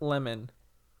mutant lemon.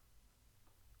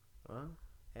 Well,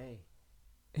 hey.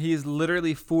 He is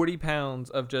literally 40 pounds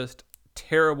of just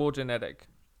terrible genetic.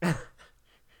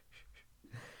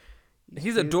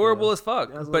 He's adorable as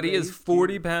fuck, but he is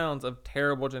 40 pounds of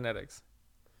terrible genetics.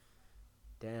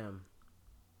 Damn.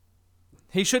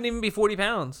 He shouldn't even be 40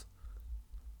 pounds.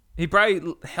 He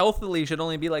probably healthily should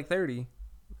only be like 30.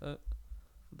 What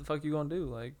the fuck you gonna do?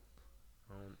 Like,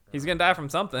 he's gonna die from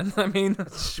something. I mean,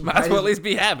 might as well at least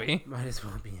be happy. Might as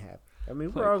well be happy. I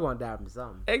mean, we're all gonna die from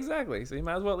something. Exactly. So you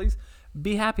might as well at least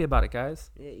be happy about it, guys.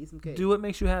 Yeah, eat some cake. Do what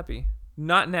makes you happy.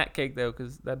 Not gnat cake though,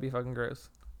 because that'd be fucking gross.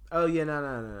 Oh yeah,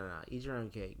 no. Eat your own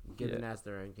cake. Give the gnats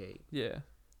their own cake. Yeah.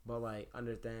 But like,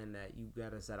 understand that you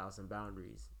gotta set out some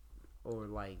boundaries, or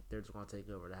like they're just gonna take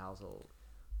over the household.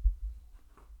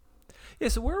 Yeah.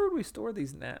 So where would we store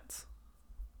these gnats?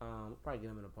 We'll probably get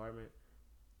them an apartment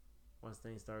once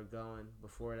things start going.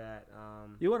 Before that,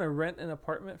 you want to rent an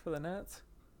apartment for the gnats?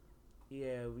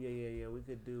 Yeah. We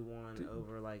could do one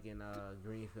over like in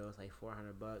Greenfield. It's like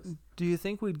 $400. Do you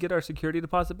think we'd get our security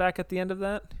deposit back at the end of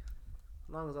that?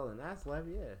 As long as all the gnats left,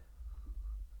 yeah.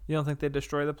 You don't think they'd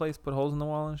destroy the place, put holes in the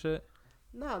wall and shit?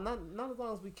 No, not as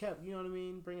long as we kept, you know what I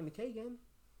mean, bringing the cake in.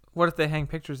 What if they hang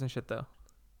pictures and shit though?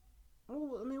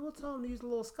 Well, I mean, we'll tell them to use the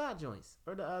little Scott joints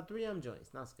or the 3M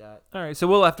joints, not Scott. All right, so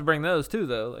we'll have to bring those too,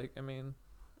 though. Like,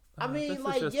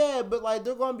 yeah, but like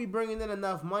they're gonna be bringing in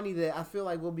enough money that I feel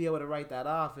like we'll be able to write that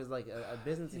off as like a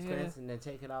business expense and then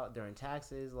take it out during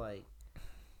taxes. Like,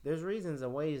 there's reasons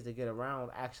and ways to get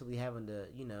around actually having to,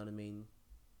 you know what I mean,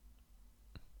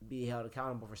 be held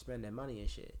accountable for spending money and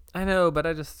shit. I know, but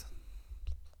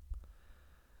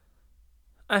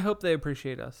I hope they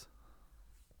appreciate us.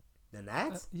 The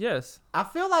gnats? Yes. I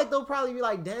feel like they'll probably be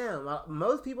like, damn,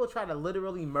 most people try to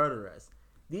literally murder us.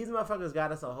 These motherfuckers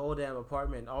got us a whole damn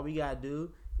apartment. All we gotta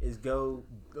do is go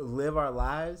live our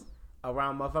lives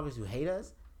around motherfuckers who hate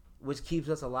us, which keeps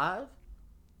us alive.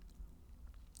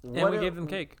 And we gave them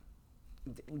cake.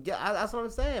 Yeah, that's what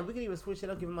I'm saying. We could even switch it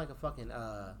up, give them like a fucking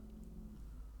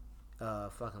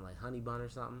fucking like honey bun or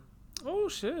something. Oh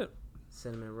shit.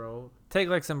 Cinnamon roll. Take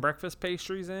like some breakfast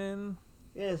pastries in.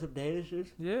 Yeah, some danishes.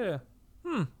 Yeah.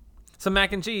 Some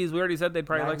mac and cheese. We already said they'd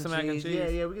probably like some mac and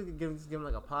cheese. Yeah. We could give them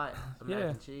like a pot. Some mac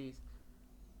and cheese.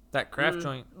 That Kraft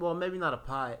joint. Well, maybe not a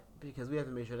pot because we have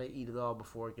to make sure they eat it all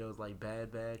before it goes like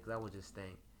bad. Because that would just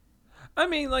stink. I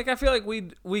mean, like I feel like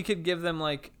we could give them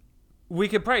like we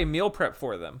could probably meal prep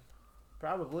for them.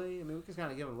 Probably. I mean, we could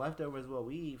kind of give them leftovers what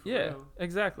we eat. Real.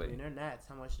 Exactly. I mean, they're gnats.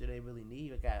 How much do they really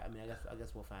need? I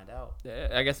guess we'll find out. Yeah,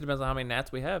 I guess it depends on how many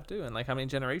gnats we have too, and like how many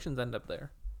generations end up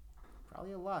there.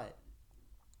 Probably a lot.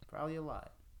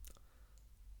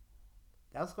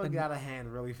 That's going to get out of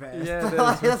hand really fast. Yeah,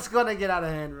 that's going to get out of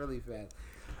hand really fast.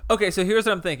 Okay, so here's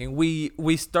what I'm thinking.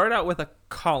 We start out with a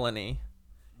colony,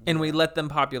 and we let them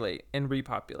populate and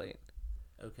repopulate.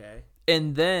 Okay.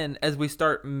 And then as we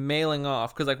start mailing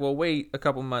off, because like we'll wait a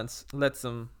couple months, let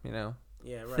some,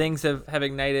 things have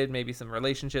ignited, maybe some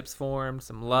relationships formed,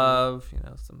 some love,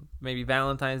 some maybe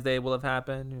Valentine's Day will have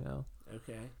happened,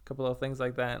 Okay. A couple of things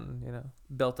like that, and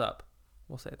built up.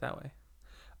 We'll say it that way.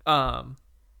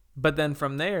 But then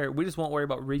from there, we just won't worry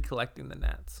about recollecting the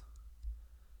gnats.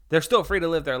 They're still free to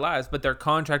live their lives, but their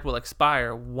contract will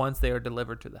expire once they are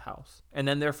delivered to the house, and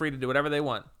then they're free to do whatever they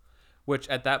want, which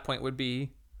at that point would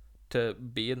be to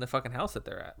be in the fucking house that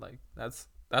they're at. Like that's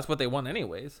what they want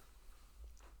anyways.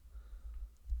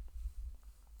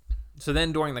 So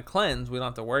then during the cleanse, we don't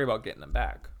have to worry about getting them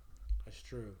back. That's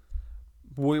true.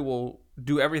 We will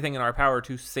do everything in our power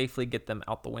to safely get them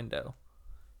out the window.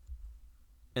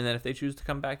 And then if they choose to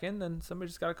come back in, then somebody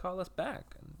just got to call us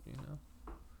back. And,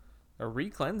 a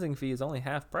re-cleansing fee is only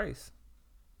half price.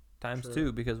 Times True.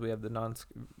 2 because we have the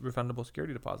non-refundable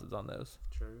security deposits on those.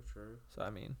 True. So, I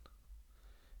mean,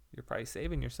 you're probably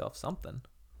saving yourself something.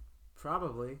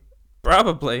 Probably.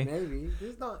 Maybe.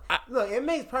 Look, it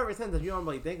makes perfect sense if you don't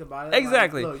really think about it.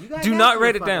 Exactly. Like, look, do not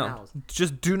write it down.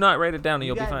 Just do not write it down and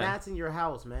you'll be fine. You got gnats in your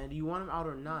house, man. Do you want them out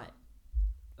or not?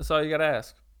 That's all you got to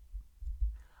ask.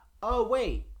 Oh,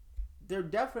 wait. They're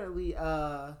definitely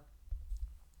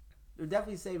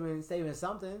saving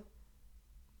something.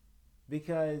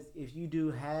 Because if you do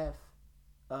half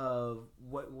of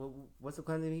what's the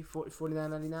cleansing fee?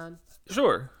 $49.99?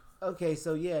 Sure. Okay,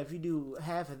 so yeah, if you do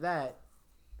half of that,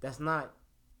 that's not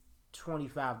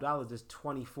 $25, it's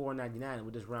 $24.99. We'll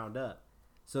just round up.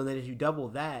 So then if you double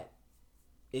that,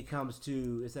 it comes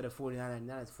to, instead of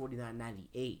 $49.99, it's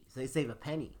 $49.98. So they save a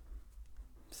penny.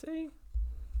 See?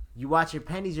 You watch your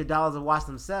pennies, your dollars will watch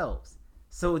themselves.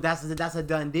 So that's a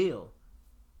done deal.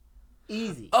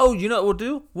 Easy. Oh, you know what we'll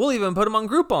do? We'll even put them on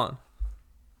Groupon.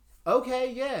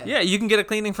 Okay, yeah. Yeah, you can get a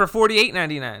cleaning for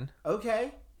 $48.99.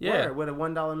 Okay. Yeah. Word, with a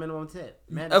 $1 minimum tip.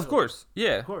 Mandatory. Of course.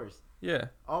 Yeah. Of course. Yeah.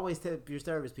 Always tip your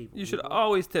service people. You should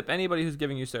always tip anybody who's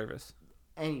giving you service.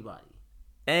 Anybody.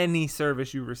 Any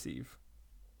service you receive.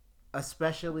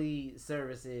 Especially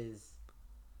services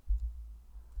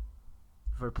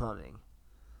for plumbing.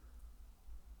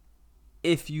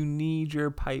 If you need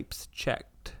your pipes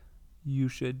checked, you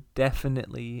should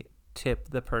definitely tip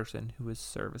the person who is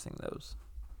servicing those.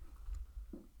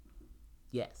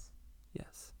 Yes.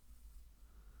 Yes.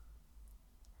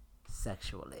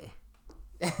 Sexually.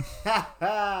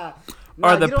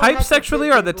 Are the pipes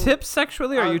sexually? Are the tips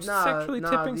sexually? Are you sexually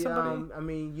tipping somebody? I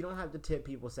mean, you don't have to tip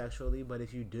people sexually, but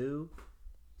if you do,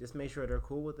 just make sure they're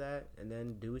cool with that, and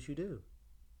then do what you do.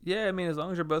 Yeah, I mean, as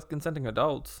long as you're both consenting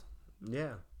adults.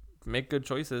 Yeah. Make good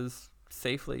choices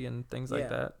safely and things like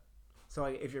that. So,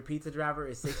 like, if your pizza driver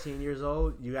is 16 years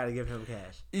old, you got to give him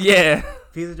cash. Yeah.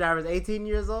 Pizza driver is 18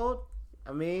 years old.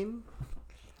 I mean,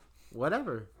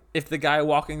 whatever. If the guy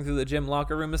walking through the gym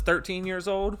locker room is 13 years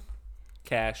old,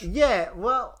 cash. Yeah,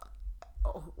 well,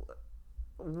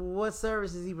 what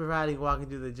service is he providing walking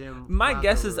through the gym? My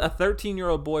guess is a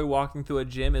 13-year-old boy walking through a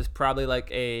gym is probably like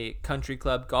a country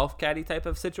club golf caddy type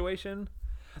of situation.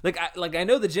 I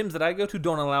know the gyms that I go to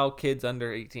don't allow kids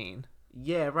under 18.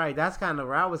 Yeah, right. That's kind of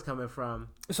where I was coming from.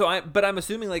 But I'm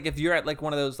assuming like if you're at like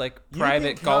one of those like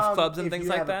private golf clubs and things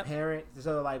like that. Parent,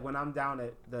 so like when I'm down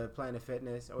at the Planet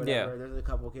Fitness or whatever, there's a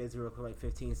couple of kids who are like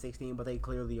 15, 16, but they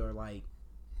clearly are like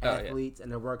athletes and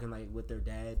they're working like with their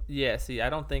dad. Yeah. See, I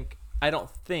don't think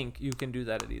you can do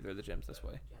that at either of the gyms this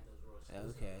way.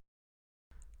 Okay.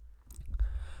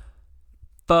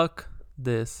 Fuck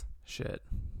this shit.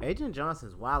 Agent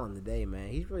Johnson's wilding today, man.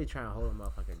 He's really trying to hold a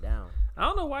motherfucker down. I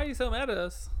don't know why he's so mad at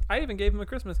us. I even gave him a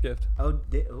Christmas gift.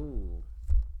 Ooh.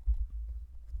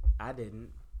 I didn't.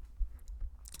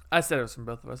 I said it was from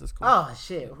both of us. It's cool. Oh,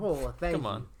 shit. Oh, thank you. Come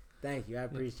on. Thank you. I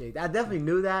appreciate that. I definitely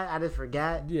knew that. I just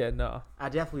forgot. Yeah, no. I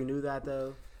definitely knew that,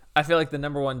 though. I feel like the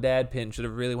number one dad pin should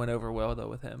have really went over well, though,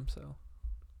 with him. So.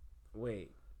 Wait.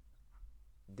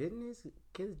 Didn't his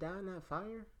kids die in that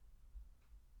fire?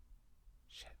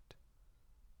 Shit.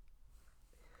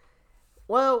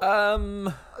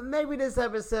 Well, maybe this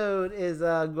episode is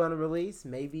going to release.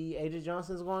 Maybe Agent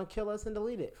Johnson is going to kill us and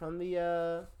delete it from the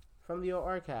old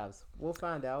archives. We'll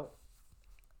find out.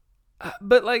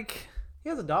 But like, he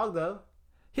has a dog though.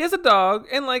 He has a dog,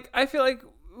 and like, I feel like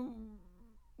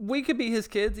we could be his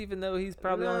kids, even though he's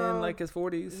probably only in like his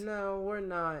 40s. No, we're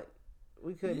not.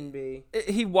 We couldn't be.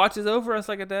 He watches over us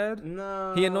like a dad.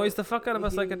 No, he annoys the fuck out of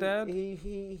us like a dad. He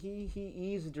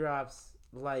eavesdrops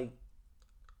like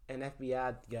an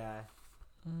FBI guy,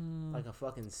 like a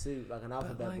fucking suit, like an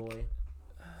alphabet boy.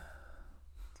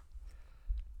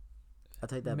 I'll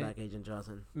take that back, Agent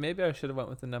Johnson. Maybe I should have went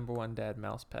with the number one dad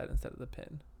mouse pad instead of the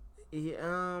pin.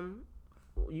 Yeah,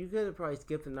 you could have probably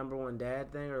skipped the number one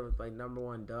dad thing or like number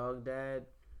one dog dad.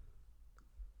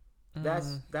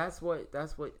 That's what.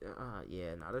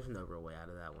 Yeah, no, there's no real way out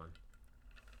of that one.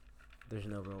 There's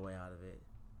no real way out of it.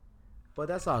 But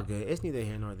that's all good. It's neither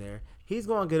here nor there. He's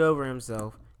gonna get over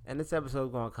himself, and this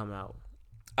episode's gonna come out.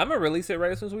 I'm gonna release it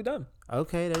right as soon as we're done.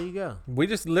 Okay, there you go. We're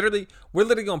literally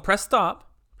gonna press stop.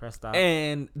 Press stop.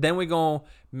 And then we're gonna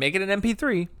make it an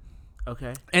MP3.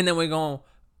 Okay. And then we're gonna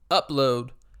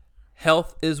upload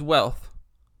Health is Wealth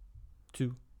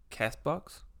to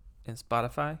Castbox and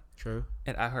Spotify. True.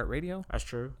 And iHeartRadio. That's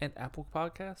true. And Apple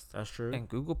Podcasts. That's true. And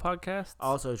Google Podcasts.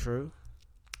 Also true.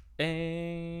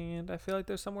 And I feel like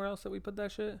there's somewhere else that we put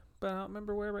that shit, but I don't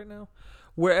remember where right now.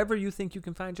 Wherever you think you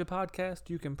can find your podcast,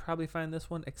 you can probably find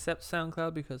this one, except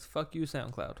SoundCloud, because fuck you,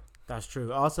 SoundCloud. That's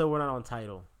true. Also, we're not on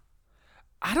Tidal.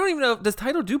 I don't even know. Does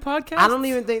Tidal do podcasts? I don't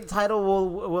even think Tidal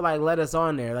will like let us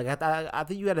on there. Like I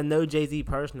think you got to know Jay-Z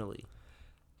personally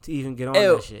to even get on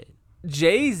that shit.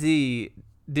 Jay-Z,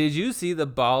 did you see the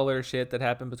baller shit that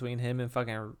happened between him and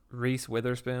fucking Reese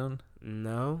Witherspoon?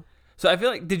 No. So I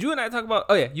feel like, did you and I talk about?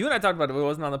 Oh yeah, you and I talked about it, but it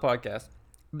wasn't on the podcast.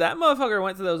 That motherfucker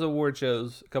went to those award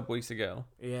shows a couple weeks ago.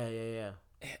 Yeah.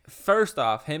 First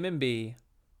off, him and B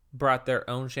brought their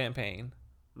own champagne.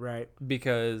 Right.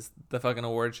 Because the fucking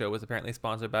award show was apparently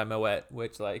sponsored by Moet,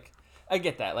 which, like, I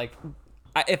get that. Like,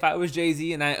 if I was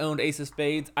Jay-Z and I owned Ace of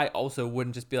Spades, I also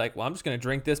wouldn't just be like, well, I'm just going to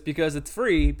drink this because it's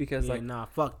free. Because, like, nah,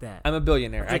 fuck that. I'm a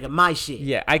billionaire. I'm taking my shit.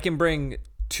 Yeah, I can bring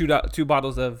two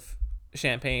bottles of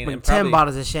champagne and 10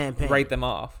 bottles of champagne. Write them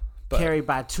off. But carried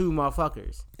by two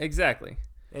motherfuckers. Exactly.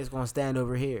 It's going to stand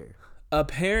over here.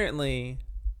 Apparently,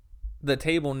 the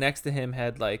table next to him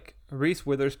had like Reese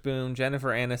Witherspoon, Jennifer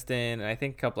Aniston, and I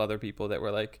think a couple other people that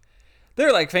were like,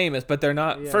 they're like famous, but they're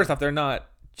not. Yeah. First off, they're not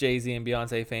Jay-Z and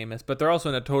Beyonce famous, but they're also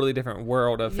in a totally different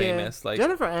world of famous. Like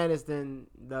Jennifer Aniston,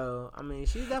 though, I mean,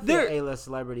 she's definitely an A-list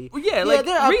celebrity. Yeah, like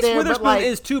Reese Witherspoon like,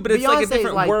 is too, but it's like a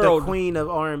different like world. The queen of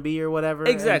R&B or whatever.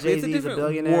 Exactly, it's a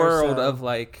different world of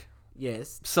like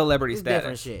celebrity status.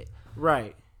 Different shit,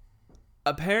 right?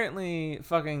 Apparently,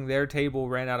 fucking their table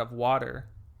ran out of water,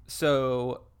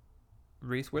 so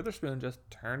Reese Witherspoon just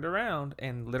turned around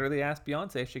and literally asked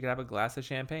Beyonce if she could have a glass of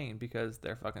champagne because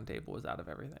their fucking table was out of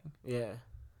everything. Yeah.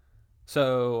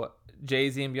 So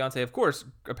Jay-Z and Beyonce, of course,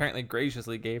 apparently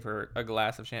graciously gave her a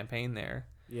glass of champagne there.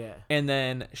 Yeah. And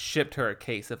then shipped her a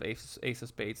case of Ace of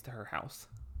Spades to her house.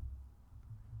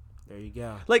 There you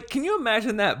go. Like, can you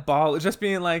imagine that ball just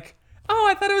being like, oh,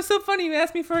 I thought it was so funny you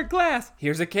asked me for a glass.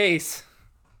 Here's a case.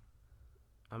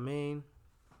 I mean,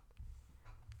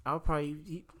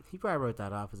 he probably wrote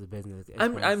that off as a business.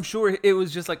 I'm sure it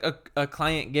was just like a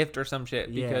client gift or some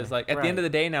shit because like at the end of the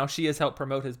day now she has helped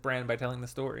promote his brand by telling the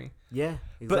story. Yeah,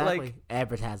 exactly. But like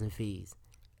advertising fees.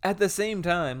 At the same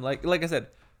time, like I said,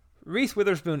 Reese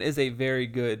Witherspoon is a very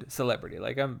good celebrity.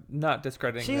 Like I'm not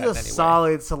discrediting. She's a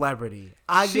solid celebrity.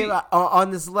 Give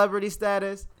on the celebrity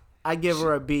status. I give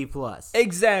her a B+.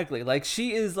 Exactly. Like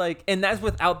she is like, and that's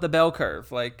without the bell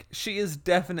curve. Like she is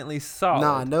definitely solid.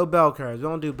 Nah, no bell curves. We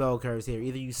don't do bell curves here.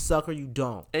 Either you suck or you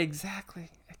don't. Exactly.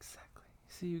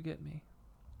 See, you get me.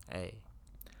 Hey.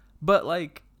 But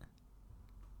like,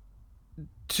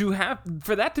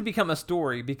 for that to become a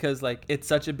story because like it's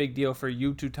such a big deal for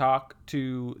you to talk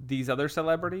to these other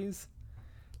celebrities,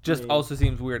 just also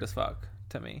seems weird as fuck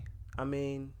to me. I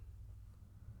mean,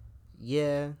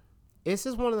 yeah. It's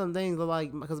just one of them things,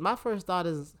 like, because my first thought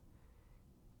is,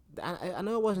 I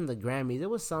know it wasn't the Grammys, it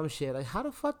was some shit. Like, how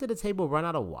the fuck did the table run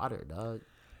out of water, dog?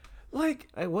 Like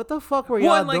what the fuck were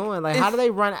y'all doing? Like, how do they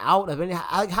run out of any?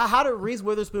 Like, how did Reese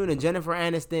Witherspoon and Jennifer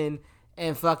Aniston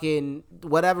and fucking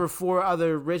whatever 4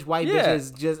 other rich white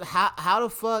bitches just how the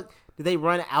fuck did they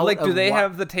run out? Like, do they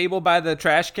have the table by the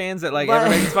trash cans that like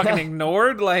everybody's fucking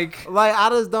ignored? Like I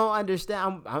just don't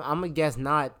understand. I'm gonna guess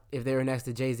not if they were next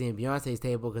to Jay-Z and Beyonce's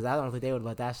table because I don't think they would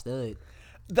let that stood.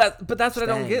 But that's what I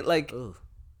don't get. Like,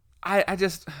 I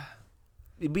just.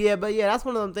 But yeah, that's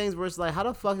one of them things where it's like, how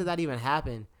the fuck did that even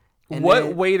happen? And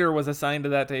what waiter was assigned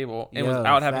to that table and was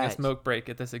out having a smoke break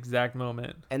at this exact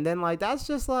moment? And then like that's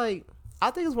just like,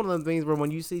 I think it's one of them things where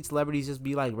when you see celebrities just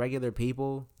be like regular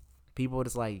people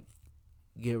just like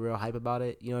get real hype about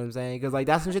it. You know what I'm saying? Because like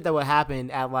that's some shit that would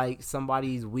happen at like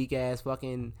somebody's weak ass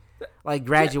fucking like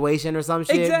graduation or some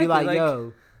shit. Exactly, be like,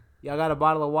 yo, y'all got a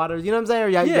bottle of water? You know what I'm saying? Or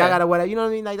y'all got a whatever. You know what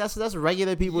I mean? Like that's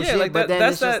regular people shit. Like but then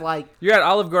it's just like you're at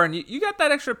Olive Garden. You got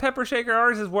that extra pepper shaker?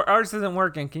 Ours isn't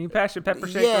working. Can you pass your pepper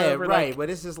shaker? Yeah, over? right. Like, but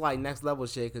it's just like next level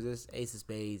shit because it's Ace of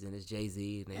Spades and it's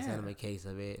Jay-Z and they send him a case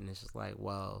of it and it's just like,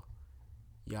 whoa,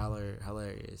 y'all are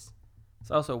hilarious. It's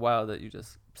also wild that you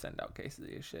just send out cases of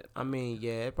your shit. I mean,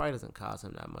 yeah, it probably doesn't cost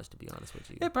him that much, to be honest with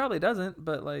you. It probably doesn't,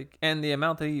 but like, and the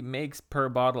amount that he makes per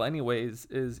bottle anyways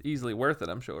is easily worth it,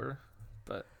 I'm sure.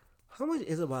 But how much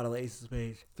is a bottle of Ace of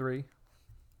Spades? 3.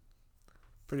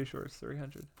 Pretty sure it's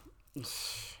 300.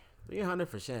 300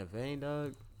 for champagne,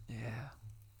 dog? Yeah.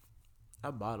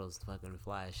 That bottle's fucking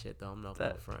fly as shit, though. I'm not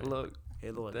going to front. Look,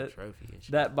 it looked like a trophy and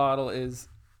shit. That bottle is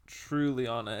truly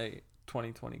on a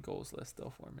 2020 goals list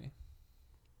still for me.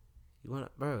 You want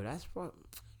to, bro? That's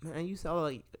man. You sell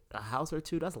like a house or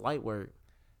two. That's light work.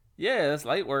 Yeah, that's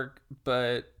light work,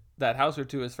 but that house or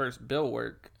two is first bill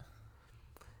work.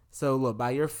 So look,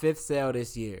 by your 5th sale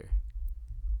this year,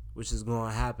 which is going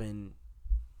to happen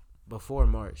before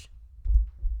March,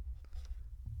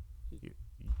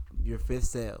 your 5th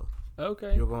sale.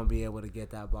 Okay. You're going to be able to get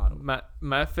that bottle. My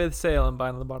 5th sale, I'm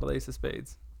buying the bottle of Ace of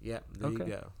Spades. Yep. There you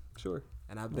go. Sure.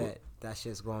 And I bet that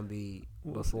shit's going to be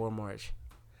before March.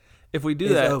 If we do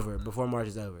it's that, over before March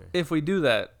is over. If we do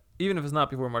that, even if it's not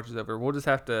before March is over, we'll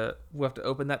have to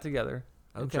open that together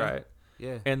and try it.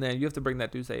 Yeah. And then you have to bring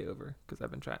that Douce over because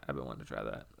I've been wanting to try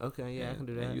that. Okay, yeah, I can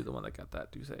do that. And you're the one that got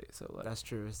that Douce, so like. That's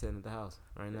true. It's sitting at the house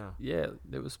right now. Yeah,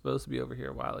 it was supposed to be over here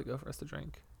a while ago for us to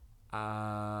drink.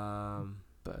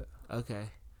 But okay.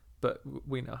 But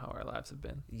we know how our lives have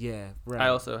been. Yeah, right. I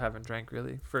also haven't drank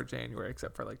really for January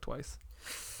except for like twice.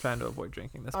 Trying to avoid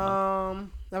drinking this month.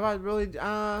 Have I really?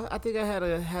 I think I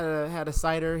had a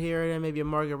cider here and maybe a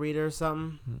margarita or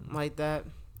something like that.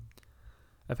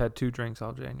 I've had 2 drinks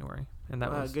all January, and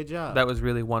that was good job. That was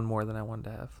really one more than I wanted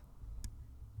to have.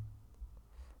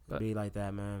 But be like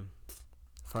that, man.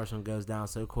 First one goes down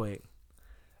so quick.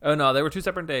 Oh no, they were 2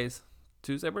 separate days.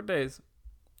 2 separate days.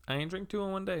 I ain't drink 2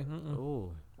 in one day.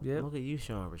 Ooh. Yep. Look at you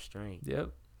showing restraint.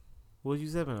 Yep. What you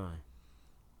sipping on?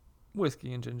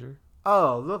 Whiskey and ginger.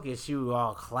 Oh, look at you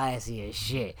all classy as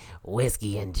shit.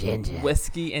 Whiskey and ginger.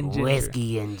 Whiskey and ginger.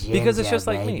 Whiskey and ginger. Because it's just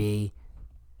like baby. me.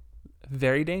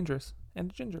 Very dangerous.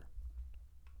 And ginger.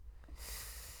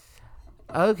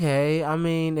 Okay, I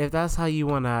mean, if that's how you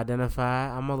want to identify,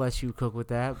 I'm going to let you cook with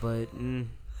that, but...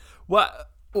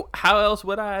 What? How else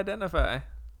would I identify?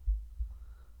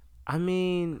 I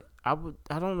mean, I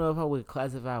don't know if I would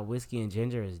classify whiskey and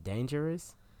ginger as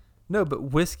dangerous. No,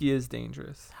 but whiskey is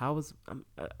dangerous. How is...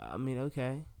 I mean,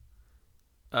 okay.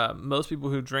 Most people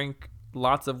who drink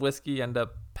lots of whiskey end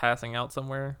up passing out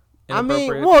somewhere. I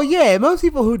mean, well, yeah, most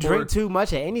people who drink too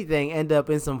much of anything end up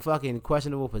in some fucking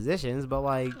questionable positions, but,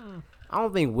 like, I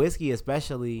don't think whiskey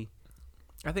especially...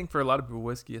 I think for a lot of people,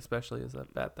 whiskey especially is a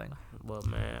bad thing. Well,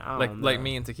 man, I don't know. Like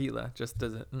me and tequila just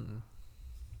doesn't...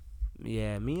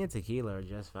 Yeah, me and tequila are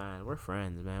just fine. We're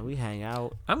friends, man. We hang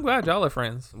out. I'm glad y'all are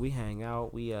friends. We hang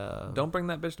out. We Don't bring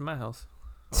that bitch to my house.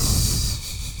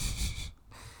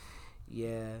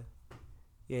 Yeah.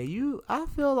 I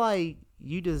feel like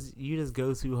you just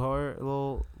go too hard, a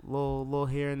little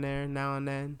here and there now and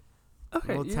then.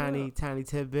 Okay. A little tiny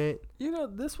tidbit.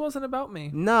 This wasn't about me.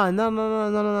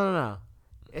 No.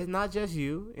 It's not just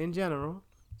you in general.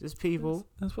 Just people.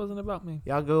 This wasn't about me.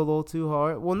 Y'all go a little too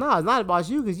hard. Well, no, it's not about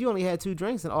you because you only had 2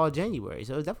 drinks in all January,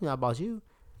 so it's definitely not about you.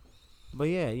 But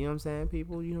yeah, you know what I'm saying,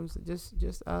 people. You know what I'm saying?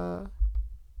 Just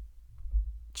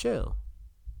chill.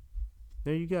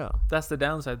 There you go. That's the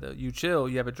downside, though. You chill,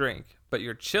 you have a drink, but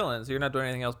you're chilling, so you're not doing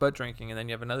anything else but drinking, and then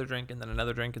you have another drink, and then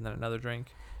another drink, and then another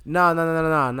drink. No.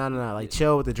 Like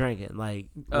chill with the drinking. Like,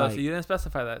 so you didn't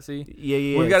specify that. See,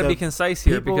 yeah. We've got to be concise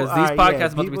here because these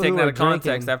podcasts are about to be taken out of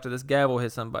context after this gavel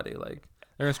hits somebody. Like,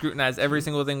 they're gonna scrutinize every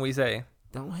single thing we say.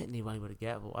 Don't hit anybody with a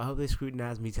gavel. I hope they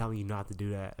scrutinize me telling you not to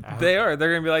do that. They are.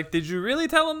 They're gonna be like, "Did you really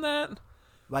tell them that?"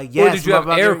 Like, yes. Or did you have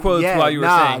air quotes while you were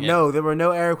saying it? No, there were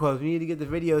no air quotes. We need to get the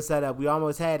video set up. We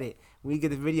almost had it. We need to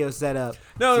get the video set up.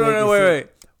 No, wait.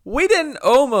 We didn't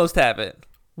almost have it.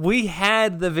 We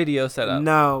had the video set up.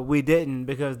 No, we didn't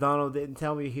because Donald didn't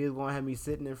tell me he was going to have me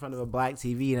sitting in front of a black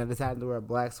TV, and I decided to wear a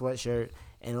black sweatshirt,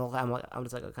 and I'm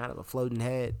just like a kind of a floating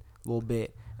head a little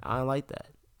bit. I don't like that.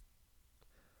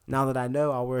 Now that I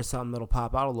know, I'll wear something that'll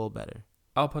pop out a little better.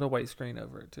 I'll put a white screen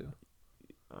over it too.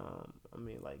 I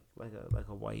mean, like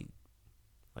a white,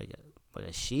 like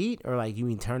a sheet, or like you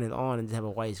mean turn it on and just have a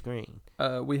white screen.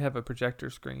 We have a projector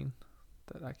screen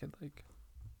that I could like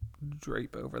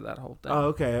drape over that whole thing.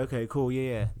 Oh, okay, cool,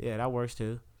 yeah, that works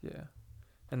too. Yeah,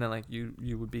 and then like you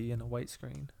would be in a white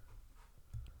screen.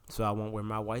 So I won't wear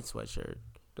my white sweatshirt.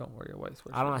 Don't wear your white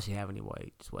sweatshirt. I don't actually have any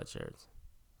white sweatshirts.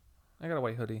 I got a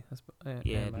white hoodie.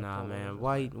 Man.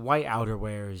 White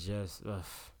outerwear is just. Ugh.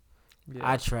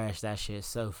 Yeah. I trash that shit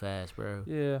so fast, bro.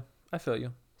 Yeah, I feel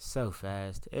you. So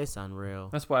fast. It's unreal.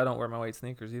 That's why I don't wear my white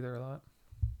sneakers either a lot.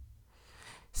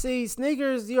 See,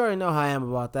 sneakers, you already know how I am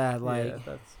about that. Like,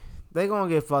 they going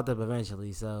to get fucked up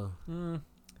eventually, so.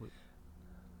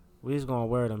 We just going to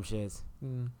wear them shits.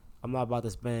 I'm not about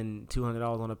to spend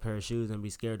 $200 on a pair of shoes and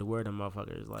be scared to wear them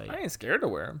motherfuckers. Like, I ain't scared to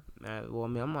wear them. Well, I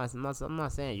mean, I'm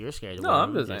not saying you're scared to wear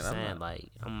them. No, I'm just saying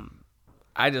like, I'm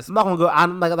not gonna go.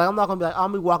 I'm not gonna be like, I'll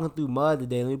be walking through mud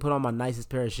today. Let me put on my nicest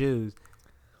pair of shoes.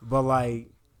 But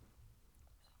like,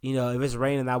 if it's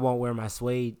raining, I won't wear my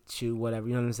suede shoe, whatever.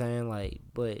 You know what I'm saying? Like,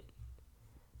 but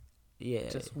yeah,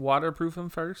 just waterproof them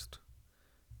first,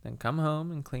 then come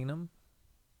home and clean them.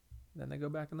 Then they go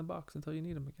back in the box until you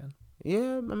need them again.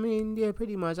 Yeah, I mean, yeah,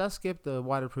 pretty much. I skipped the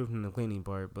waterproofing and the cleaning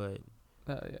part, but.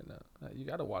 No, you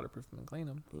gotta waterproof them and clean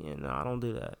them. Yeah, no, I don't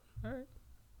do that. All right.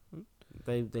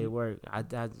 They work. I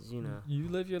You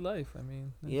live your life. I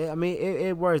mean. Yeah, I mean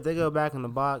it works. They go back in the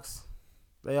box.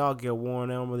 They all get worn.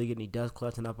 They don't really get any dust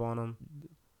clutching up on them.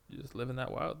 You're just living that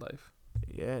wild life.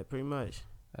 Yeah, pretty much.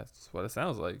 That's what it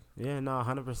sounds like. Yeah, no,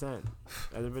 100%.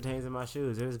 As it pertains to my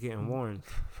shoes, they're just getting worn.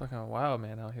 Fucking wild,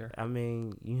 man, out here. I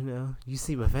mean, you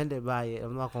seem offended by it.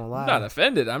 I'm not gonna lie. I'm not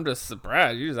offended. I'm just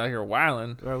surprised. You're just out here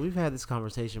wilding. Bro, we've had this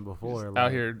conversation before. Like,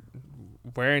 out here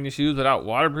wearing your shoes without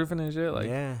waterproofing and shit. Like,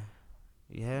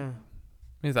 yeah.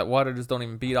 Means that water just don't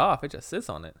even beat off. It just sits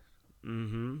on it.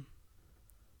 Mm-hmm.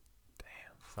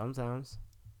 Damn. Sometimes.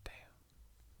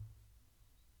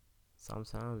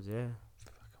 Sometimes, yeah.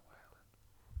 Fucking wild.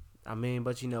 I mean,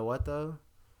 but you know what though?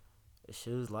 The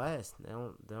shoes last. They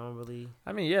don't really.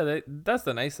 I mean, yeah, that's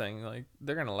the nice thing. Like,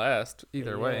 they're gonna last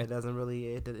either way. It doesn't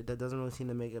really seem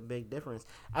to make a big difference.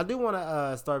 I do want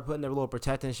to start putting their little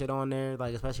protecting shit on there,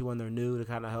 like especially when they're new, to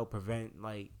kind of help prevent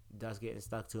like dust getting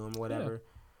stuck to them or whatever.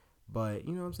 Yeah. But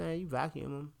you know what I'm saying? You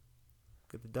vacuum them,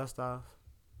 get the dust off.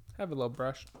 Have a little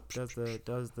brush. Does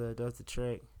the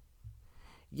trick.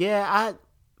 Yeah,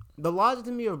 the logic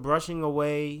to me of brushing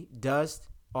away dust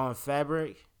on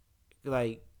fabric,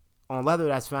 like on leather,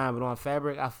 that's fine, but on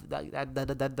fabric,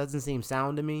 that doesn't seem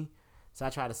sound to me. So I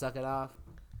try to suck it off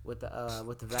with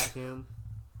the vacuum.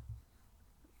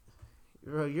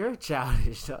 Bro, you're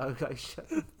childish, dog. Like,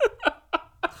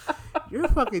 you're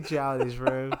fucking childish,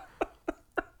 bro.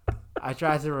 I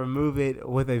tried to remove it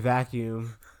with a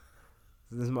vacuum.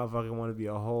 This motherfucker want to be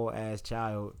a whole ass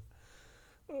child.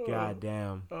 God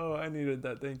damn. Oh, I needed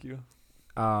that. Thank you.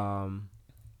 Bro,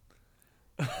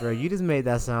 you just made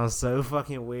that sound so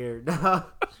fucking weird. But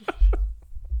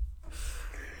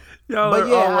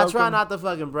yeah, I try not to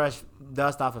fucking brush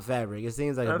dust off of fabric. It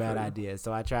seems like a bad idea,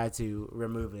 so I try to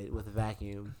remove it with a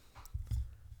vacuum.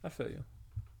 I feel you.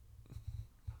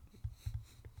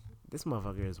 This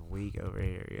motherfucker is weak over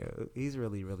here, yo. He's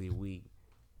really, really weak.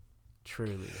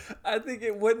 Truly. I think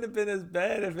it wouldn't have been as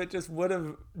bad if it just would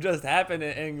have just happened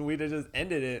and we'd have just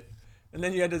ended it. And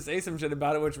then you had to say some shit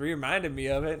about it, which reminded me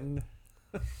of it. And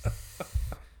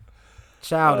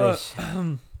childish.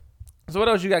 So what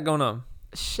else you got going on?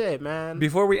 Shit, man.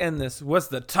 Before we end this, what's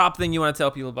the top thing you want to tell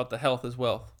people about the health is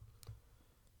wealth?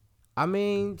 I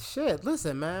mean, shit.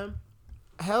 Listen, man.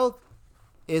 Health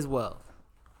is wealth.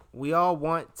 We all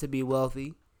want to be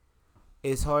wealthy.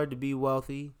 It's hard to be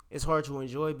wealthy. It's hard to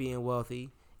enjoy being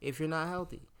wealthy if you're not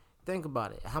healthy. Think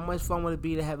about it. How much fun would it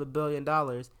be to have $1 billion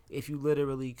if you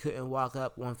literally couldn't walk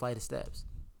up one flight of steps?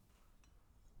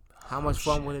 How much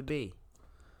fun would it be?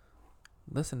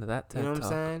 Listen to that TED You know what I'm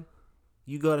saying?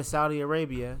 You go to Saudi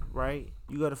Arabia, right?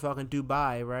 You go to fucking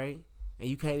Dubai, right? And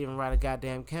you can't even ride a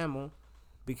goddamn camel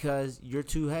because you're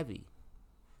too heavy.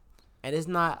 And it's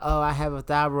not, oh, I have a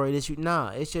thyroid issue. Nah,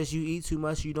 it's just you eat too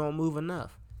much, you don't move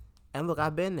enough. And look,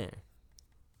 I've been there.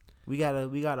 We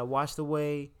gotta watch the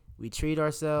way we treat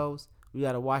ourselves. We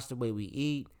gotta watch the way we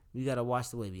eat. We gotta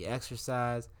watch the way we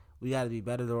exercise. We gotta be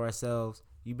better to ourselves.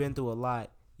 You've been through a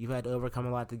lot. You've had to overcome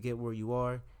a lot to get where you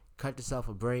are. Cut yourself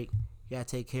a break. You gotta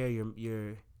take care of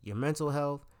your mental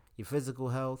health, your physical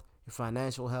health, your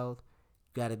financial health.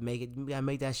 You gotta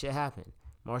make that shit happen.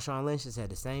 Marshawn Lynch has said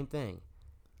the same thing.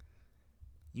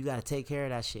 You gotta take care of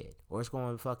that shit, or it's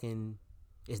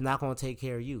not gonna take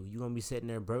care of you. You're gonna be sitting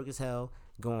there broke as hell,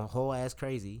 going whole ass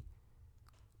crazy,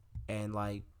 and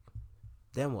like,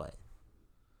 then what?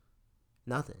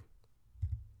 Nothing.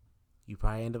 You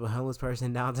probably end up a homeless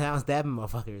person downtown stabbing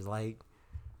motherfuckers, like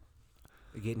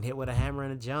getting hit with a hammer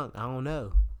and a junk. I don't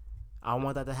know. I don't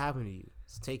want that to happen to you.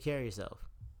 So take care of yourself.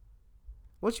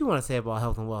 What you want to say about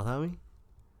health and wealth, homie?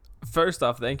 First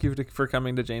off, thank you for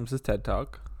coming to James's TED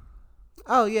Talk.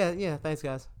 Oh yeah. Thanks,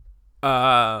 guys.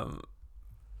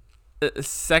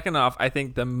 Second off, I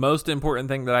think the most important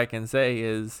thing that I can say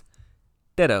is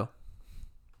ditto.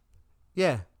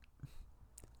 Yeah.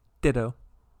 Ditto.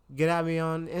 Get at me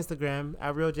on Instagram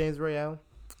at Real James Royale.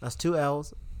 That's 2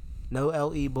 L's. No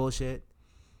LE bullshit.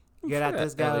 Get at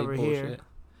this guy over here.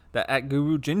 That at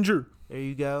Guru Ginger. There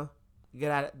you go. Get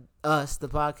at us, the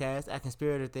podcast, at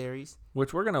Conspirator Theories.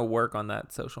 Which we're gonna work on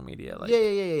that social media. Like,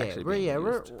 yeah.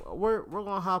 We're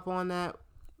gonna hop on that.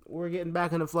 We're getting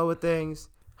back in the flow of things.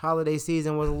 Holiday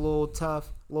season was a little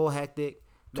tough, a little hectic.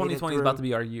 2020 is about to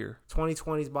be our year.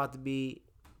 2020 is about to be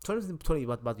a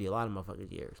lot of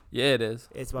motherfuckers' years. Yeah, it is.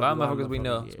 It's a lot of motherfuckers we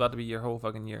know. It's about to be your whole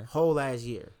fucking year. Whole last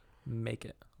year. Make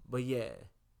it. But yeah,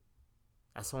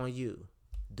 that's on you.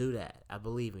 Do that. I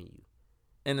believe in you.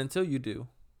 And until you do,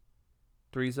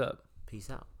 three's up.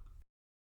 Peace out.